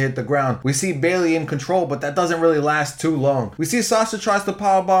air to hit the ground. We see Bayley in control, but that doesn't really last too long. We see Sasha tries to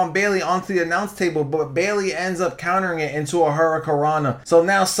powerbomb Bayley onto the announce table, but Bayley ends up countering it into a Hurricanrana. So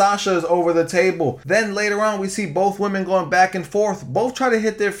now Sasha is over the table. Then later on, we see both women going back and forth. Both try to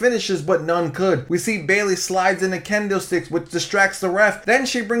hit their finishes, but none could. We see Bayley slides into candlesticks, which distracts the ref. Then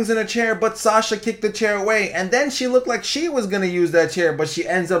she brings in a chair, but Sasha kicked the chair away. And then she looked like she was going to use that chair, but she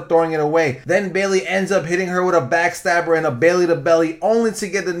ends up throwing it away. Then Bayley ends up hitting her with a backstabber and a Bayley to belly, only to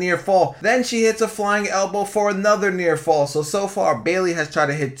get the near fall. Then she hits a flying elbow for another near fall. So far, Bayley has tried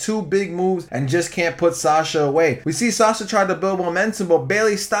to hit 2 big moves and just can't put Sasha away. We see Sasha try to build momentum, but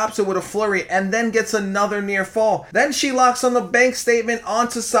Bayley stops it with a flurry and then gets another near fall. Then she locks on the Banks statement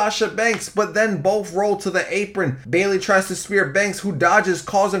onto Sasha Banks, but then both roll to the apron. Bayley tries to spear Banks, who dodges,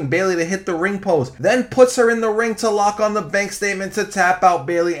 causing Bayley to hit the ring post. Then puts her in the ring to lock on the Banks statement to tap out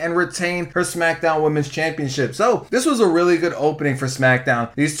Bayley and retain her SmackDown Women's Championship. So this was a really good opening for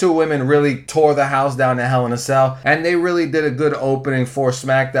SmackDown. These 2 women really tore the house down in Hell in a Cell, and they really did a good opening for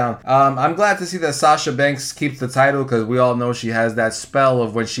SmackDown. I'm glad to see that Sasha Banks keeps the title, because we all know she has that spell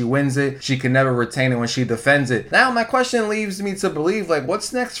of when she wins it, she can never retain it when she defends it. Now my question leaves me to believe, like,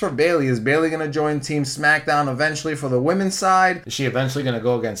 what's next for Bayley? Is Bayley going to join Team SmackDown eventually for the women's side? Is she eventually going to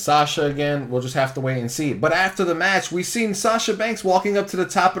go against Sasha again? We'll just have to wait and see. But after the match, we seen Sasha Banks walking up to the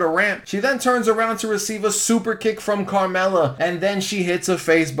top of the ramp. She then turns around to receive a super kick from Carmella, and then she hits a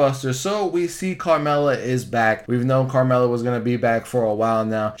face buster. So we see Carmella is back. We've known Carmella was going to be back for a while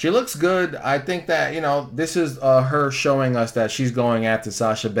now. She looks good. I think that, you know, this is her showing us that she's going after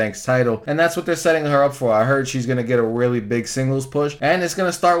Sasha Banks' title, and that's what they're setting her up for. I heard she's going to get a really big singles push, and it's going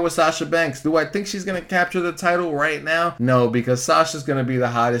to start with Sasha Banks. Do I think she's going to capture the title right now? No, because Sasha's going going to be the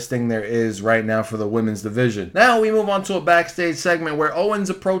hottest thing there is right now for the women's division. Now we move on to a backstage segment where Owens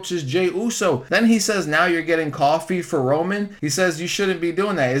approaches Jey Uso. Then he says, now you're getting coffee for Roman? He says, you shouldn't be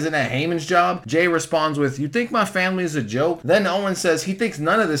doing that. Isn't that Heyman's job? Jey responds with, you think my family is a joke? Then Owens says he thinks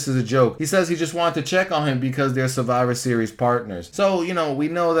none of this is a joke. He says he just wanted to check on him because they're Survivor Series partners. So, we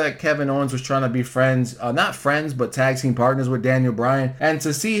know that Kevin Owens was trying to be friends, not friends, but tag team partners with Daniel Bryan. And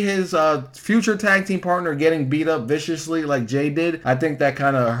to see his future tag team partner getting beat up viciously like Jey did, I think that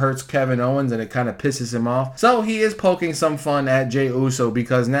kind of hurts Kevin Owens and it kind of pisses him off. So he is poking some fun at Jey Uso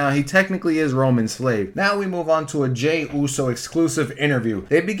because now he technically is Roman's slave. Now we move on to a Jey Uso exclusive interview.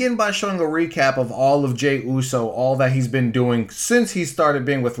 They begin by showing a recap of all of Jey Uso, all that he's been doing since he started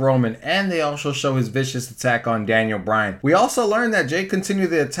being with Roman, and they also show his vicious attack on Daniel Bryan. We also learned that Jey continued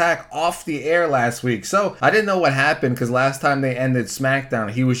the attack off the air last week, so I didn't know what happened because last time they ended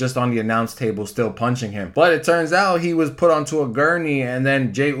Smackdown, he was just on the announce table still punching him. But it turns out he was put onto a gurney and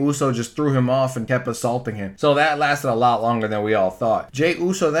then Jey Uso just threw him off and kept assaulting him. So that lasted a lot longer than we all thought. Jey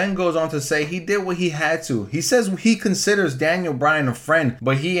Uso then goes on to say he did what he had to. He says he considers Daniel Bryan a friend,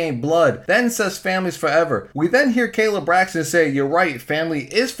 but he ain't blood. Then says family's forever. We then hear Kayla Braxton say, you're right, family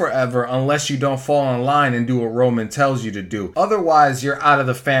is forever unless you don't fall in line and do what Roman tells you to do. Otherwise, you're out of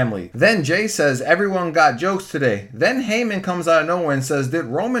the family. Then Jey says everyone got jokes today. Then Heyman comes out of nowhere and says, did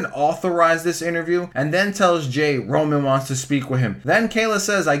Roman authorize this interview? And then tells Jey Roman wants to speak with him. Then Kayla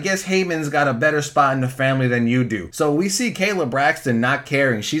says, I guess Heyman's got a better spot in the family than you do. So we see Kayla Braxton not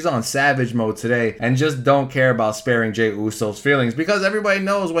caring. She's on savage mode today and just don't care about sparing Jey Uso's feelings because everybody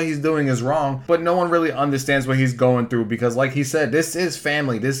knows what he's doing is wrong, but no one really understands what he's going through because like he said, this is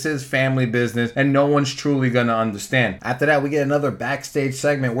family. This is family business and no one's truly gonna understand. After that, we get another backstage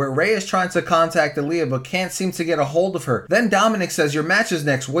segment where Rey is trying to contact Aaliyah but can't seem to get a hold of her. Then Dominic says, your match is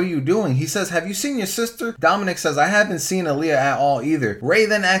next. What are you doing? He says, have you seen your sister? Dominic says, I haven't seen Aaliyah at all either. Rey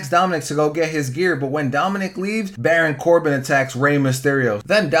then asks Dominic to go get his gear, but when Dominic leaves, Baron Corbin attacks Rey Mysterio.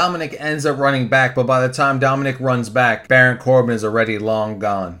 Then Dominic ends up running back, but by the time Dominic runs back, Baron Corbin is already long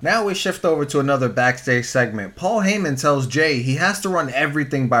gone. Now we shift over to another backstage segment. Paul Heyman tells Jey he has to run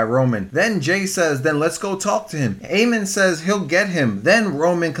everything by Roman. Then Jey says, then let's go talk to him. Heyman says he'll get him. Then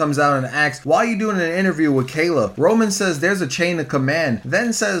Roman comes out and asks, why are you doing an interview with Kayla? Roman says there's a chain of command.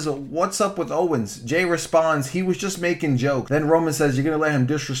 Then says, what's up with Owens? Jey responds, he was just making jokes. Then Roman says, you're gonna let him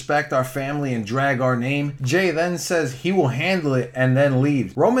disrespect our family and drag our name? Jey then says he will handle it and then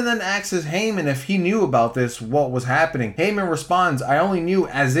leaves. Roman then asks Heyman if he knew about this, what was happening. Heyman responds, I only knew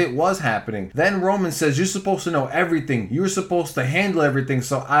as it was happening. Then Roman says, you're supposed to know everything. You're supposed to handle everything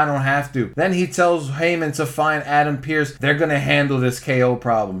so I don't have to. Then he tells Heyman to find Adam Pearce. They're gonna handle this KO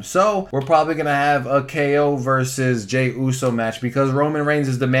problem. So we're probably gonna have a KO versus Jey Uso match because Roman Reigns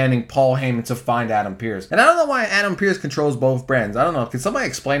is demanding Paul Heyman to find Adam Pearce. And I don't know why Adam Pearce controls both brands. I don't know. Can somebody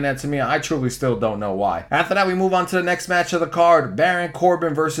explain that to me? I truly still don't know why. After that, we move on to the next match of the card. Baron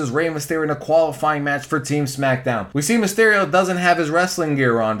Corbin versus Rey Mysterio in a qualifying match for Team Smackdown. We see Mysterio doesn't have his wrestling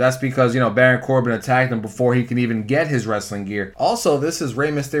gear on. That's because, Baron Corbin attacked him before he can even get his wrestling gear. Also, this is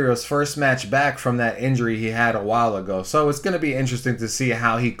Rey Mysterio's first match back from that injury he had a while ago. So it's going to be interesting to see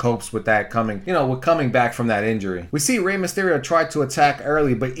how he copes with that coming back from that injury. We see Rey Mysterio try to attack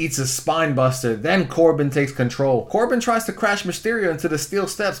early but eats a spine buster. Then Corbin takes control. Corbin tries to crash Mysterio into the steel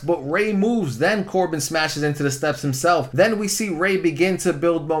steps, but Rey moves. Then Corbin smashes into the steps himself. Then we see Rey begin to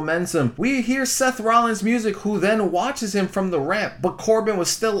build momentum. We hear Seth Rollins' music, who then watches him from the ramp, but Corbin was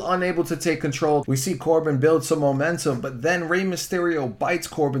still unable to take control. We see Corbin build some momentum, but then Rey Mysterio bites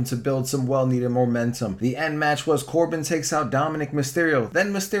Corbin to build some well-needed momentum. The end match was Corbin takes out Dominic Mysterio.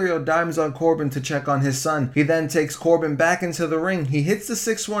 Then Mysterio dimes on Corbin to check on his son. He then takes Corbin back into the ring. He hits the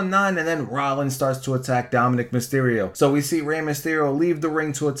 619 and then Rollins starts to attack Dominic Mysterio. So we see Rey Mysterio leave the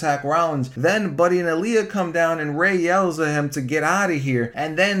ring to attack Rollins. Then Buddy and Aaliyah come down and Rey yells at him to get out of here.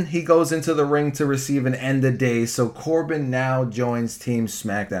 And then he goes into the ring to receive an end of days. So Corbin now joins Team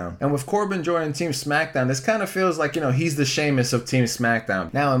Smackdown. And with Corbin joining Team Smackdown, this kind of feels like, he's the Sheamus of Team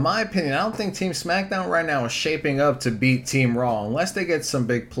Smackdown. Now, in my opinion, I don't think Team Smackdown right now is shaping up to beat Team Raw unless they get some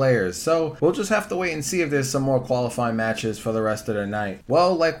big players. So we'll just have to wait and see if there's some more qualifying matches for the rest of the night.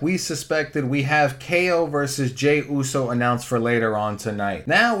 Well, like we suspected, we have KO versus Jey Uso announced for later on tonight.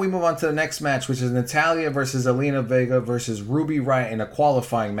 Now we move on to the next match, which is Natalya versus Zelina Vega versus Ruby Riott in a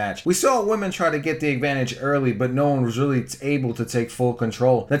qualifying match. We saw women try to get the advantage early, but no one was really able to take full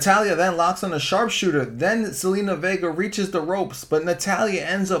control. Natalya then locks on a sharpshooter. Then Zelina Vega reaches the ropes, but Natalya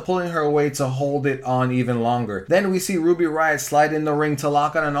ends up pulling her away to hold it on even longer. Then we see Ruby Riott slide in the ring to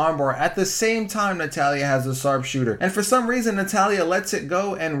lock on an armbar. At the same time, Natalya has a sharpshooter. And for some reason, Natalya lets it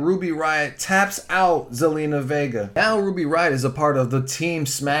go and Ruby Riott taps out Zelina Vega. Now Ruby Ruby Riott is a part of the Team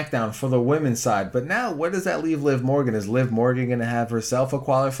Smackdown for the women's side, but now where does that leave Liv Morgan? Is Liv Morgan going to have herself a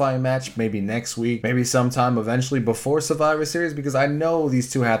qualifying match maybe next week, maybe sometime eventually before Survivor Series? Because I know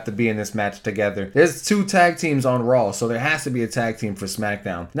these two have to be in this match together. There's 2 tag teams on Raw, so there has to be a tag team for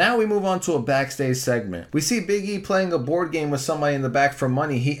SmackDown. Now we move on to a backstage segment. We see Big E playing a board game with somebody in the back for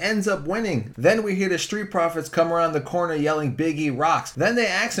money. He ends up winning. Then we hear the Street Profits come around the corner yelling Big E rocks. Then they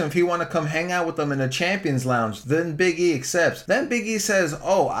ask him if he want to come hang out with them in the Champions Lounge. Then Big E accepts. Then Big E says,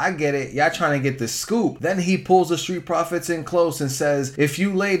 oh, I get it. Y'all trying to get the scoop. Then he pulls the Street Profits in close and says, if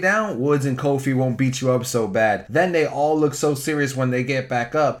you lay down, Woods and Kofi won't beat you up so bad. Then they all look so serious when they get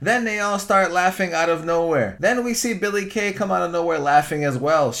back up. Then they all start laughing out of nowhere. Then we see Billie Kay come out of nowhere laughing as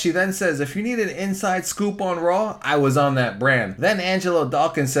well. She then says, if you need an inside scoop on Raw, I was on that brand. Then Angelo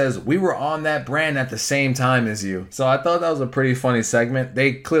Dawkins says, we were on that brand at the same time as you. So I thought that was a pretty funny segment.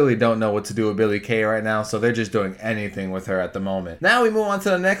 They clearly don't know what to do with Billie Kay right now, so they're just doing anything with her at the moment. Now we move on to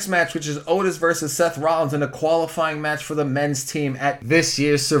the next match, which is Otis versus Seth Rollins in a qualifying match for the men's team at this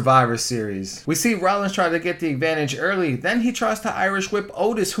year's Survivor Series. We see Rollins try to get the advantage early, then he tries to Irish whip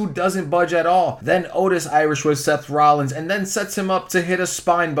Otis, who doesn't budge at all. Then Otis Irish whips Seth Rollins and then sets him up to hit a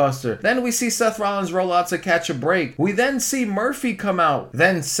spine buster. Then we see Seth Rollins roll out to catch a break. We then see Murphy come out.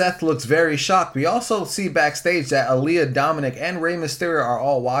 Then Seth looks very shocked. We also see backstage that Aaliyah, Dominic, and Rey Mysterio are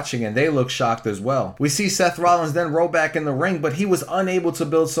all watching and they look shocked as well. We see Seth Rollins then roll back in the ring, but he was unable to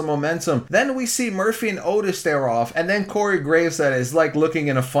build some momentum. Then we see Murphy and Otis stare off, and then Corey Graves said it's like looking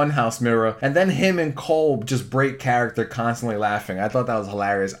in a funhouse mirror, and then him and Cole just break character constantly laughing. I thought that was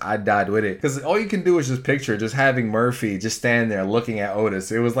hilarious. I died with it because all you can do is just picture just having Murphy just stand there looking at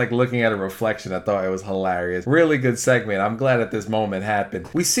Otis. It was like looking at a reflection. I thought it was hilarious. Really good segment. I'm glad that this moment happened.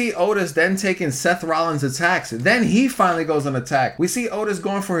 We see Otis then taking Seth Rollins' attacks. Then he finally goes on attack. We see Otis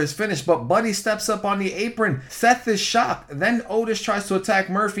going for his finish, but Buddy steps up on the apron. Seth is shocked. Then Otis tries to attack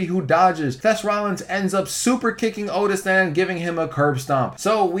Murphy, who dodges. Seth Rollins ends up super kicking Otis and giving him a curb stomp.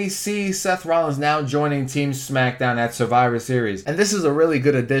 So we see Seth Rollins now joining Team SmackDown at Survivor Series. And this is a really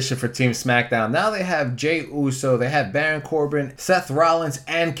good addition for Team SmackDown. Now they have Jey Uso, they have Baron Corbin, Seth Rollins,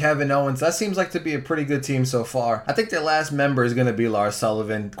 and Kevin Owens. That seems like to be a pretty good team so far. I think their last member is going to be Lars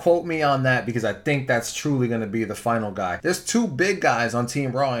Sullivan. Quote me on that because I think that's truly going to be the final guy. There's 2 big guys on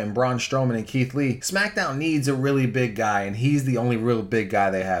Team Raw in Braun Strowman and Keith Lee. SmackDown needs a really big guy, and he's the only real big guy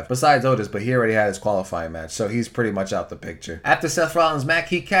they have. Besides Otis, but he already had his qualifying match, so he's pretty much out the picture. After Seth Rollins' match,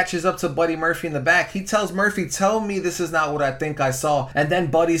 he catches up to Buddy Murphy in the back. He tells Murphy, tell me this is not what I think I saw. And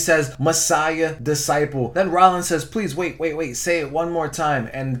then Buddy says, Messiah, disciple. Then Rollins says, please wait, say it one more time.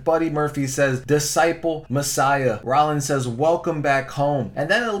 And Buddy Murphy says, disciple, Messiah. Rollins says, welcome back home. And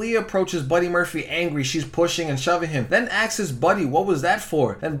then Aaliyah approaches Buddy Murphy angry. She's pushing and shoving him. Then asks his Buddy, what was that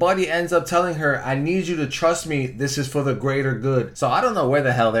for? Then Buddy ends up telling her, I need you to trust me. This is for the greater good. So I don't know where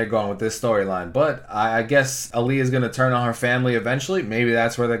the hell they're going with this storyline, but I guess Aaliyah's going to turn on her family eventually. Maybe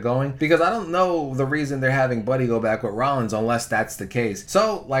that's where they're going, because I don't know the reason they're having Buddy go back with Rollins unless that's the case.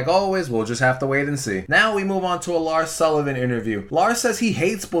 So like always, we'll just have to wait and see. Now we move on to a Lars Sullivan interview. Lars says he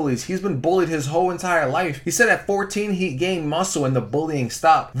hates bullies. He's been bullied his whole entire life. He said at 14 he gained muscle and the bullying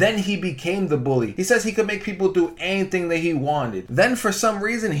stopped. Then he became the bully. He says he could make people do anything that he wanted. Then for some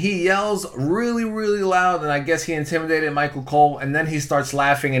reason he yells really loud, and I guess he intimidated Michael Cole, and then he starts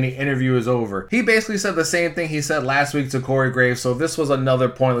laughing and the interview is over. He basically said the same thing he said last week to Corey Graves, so this was another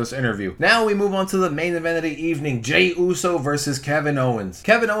pointless interview. Now we move on to the main event of the evening, Jey Uso versus Kevin Owens.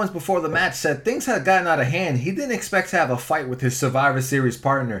 Kevin Owens before the match said things had gotten out of hand. He didn't expect to have a fight with his Survivor Series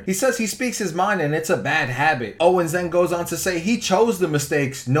partner. He says he speaks his mind and it's a bad habit. Owens then goes on to say he chose the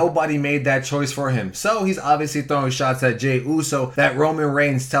mistakes. Nobody made that choice for him. So he's obviously throwing shots at Jey Uso that Roman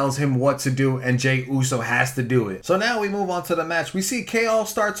Reigns tells him what to do and Jey Uso has to do it. So now we move on to the match. We see KO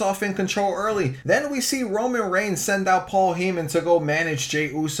starts off in control early. Then we see Roman Reigns send out Paul Heyman to go manage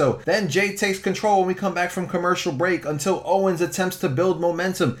Jey Uso. Then Jey takes control when we come back from commercial break until Owens attempts to build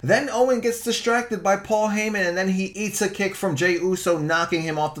momentum. Then Owen gets distracted by Paul Heyman and then he eats a kick from Jey Uso, knocking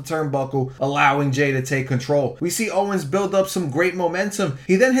him off the turnbuckle, allowing Jey to take control. We see Owens build up some great momentum.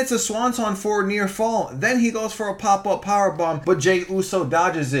 He then hits a swanton for a near fall. Then he goes for a pop-up powerbomb, but Jey Uso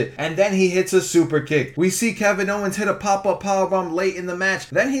dodges it. And then he hits a super kick. We see Kevin Owens hit a pop-up powerbomb late in the match.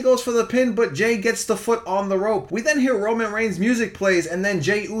 Then he goes for the pin, but Jey gets the foot on the rope. We then hear Roman Reigns music plays, and then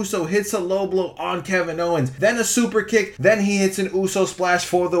Jey Uso hits a low blow on Kevin Owens. Then a super kick. Then he hits an Uso splash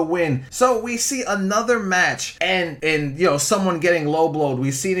for the win. So we see another match, and someone getting low blowed.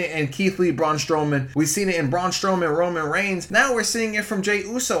 We've seen it in Keith Lee, Braun Strowman. We've seen it in Braun Strowman, Roman Reigns. Now we're seeing it from Jey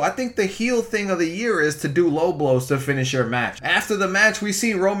Uso. I think the heel thing of the year is to do low blows to finish your match. After the match, we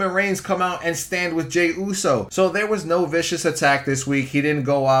see Roman Reigns come out and stand with Jey Uso. show. So there was no vicious attack this week. He didn't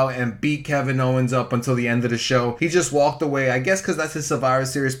go out and beat Kevin Owens up until the end of the show. He just walked away. I guess because that's his Survivor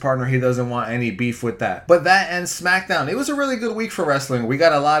Series partner, he doesn't want any beef with that. But that ends SmackDown. It was a really good week for wrestling. We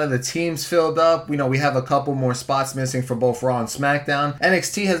got a lot of the teams filled up. We have a couple more spots missing for both Raw and SmackDown.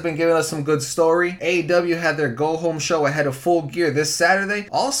 NXT has been giving us some good story. AEW had their go-home show ahead of Full Gear this Saturday.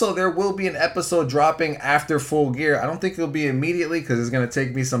 Also, there will be an episode dropping after Full Gear. I don't think it'll be immediately because it's going to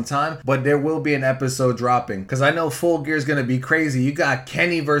take me some time, but there will be an episode dropping because I know Full Gear is going to be crazy. You got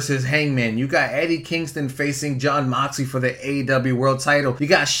Kenny versus Hangman. You got Eddie Kingston facing Jon Moxley for the AEW World title. You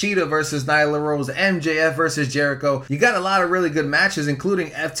got Sheeta versus Nyla Rose, MJF versus Jericho. You got a lot of really good matches,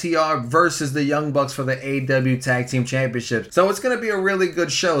 including FTR versus the Young Bucks for the AEW Tag Team Championship. So it's going to be a really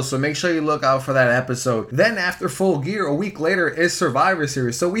good show, so make sure you look out for that episode. Then after Full Gear, a week later, is Survivor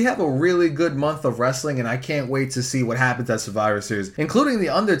Series. So we have a really good month of wrestling, and I can't wait to see what happens at Survivor Series, including The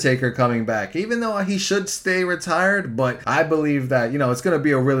Undertaker coming back, even though he should stay retired, but I believe that, it's going to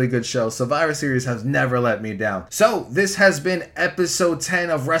be a really good show. Survivor Series has never let me down. So this has been episode 10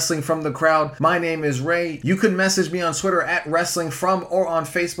 of Wrestling from the Crowd. My name is Ray. You can message me on Twitter at Wrestling From or on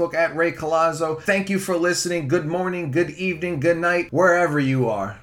Facebook at Ray Colazzo. Thank you for listening. Good morning, good evening, good night, wherever you are.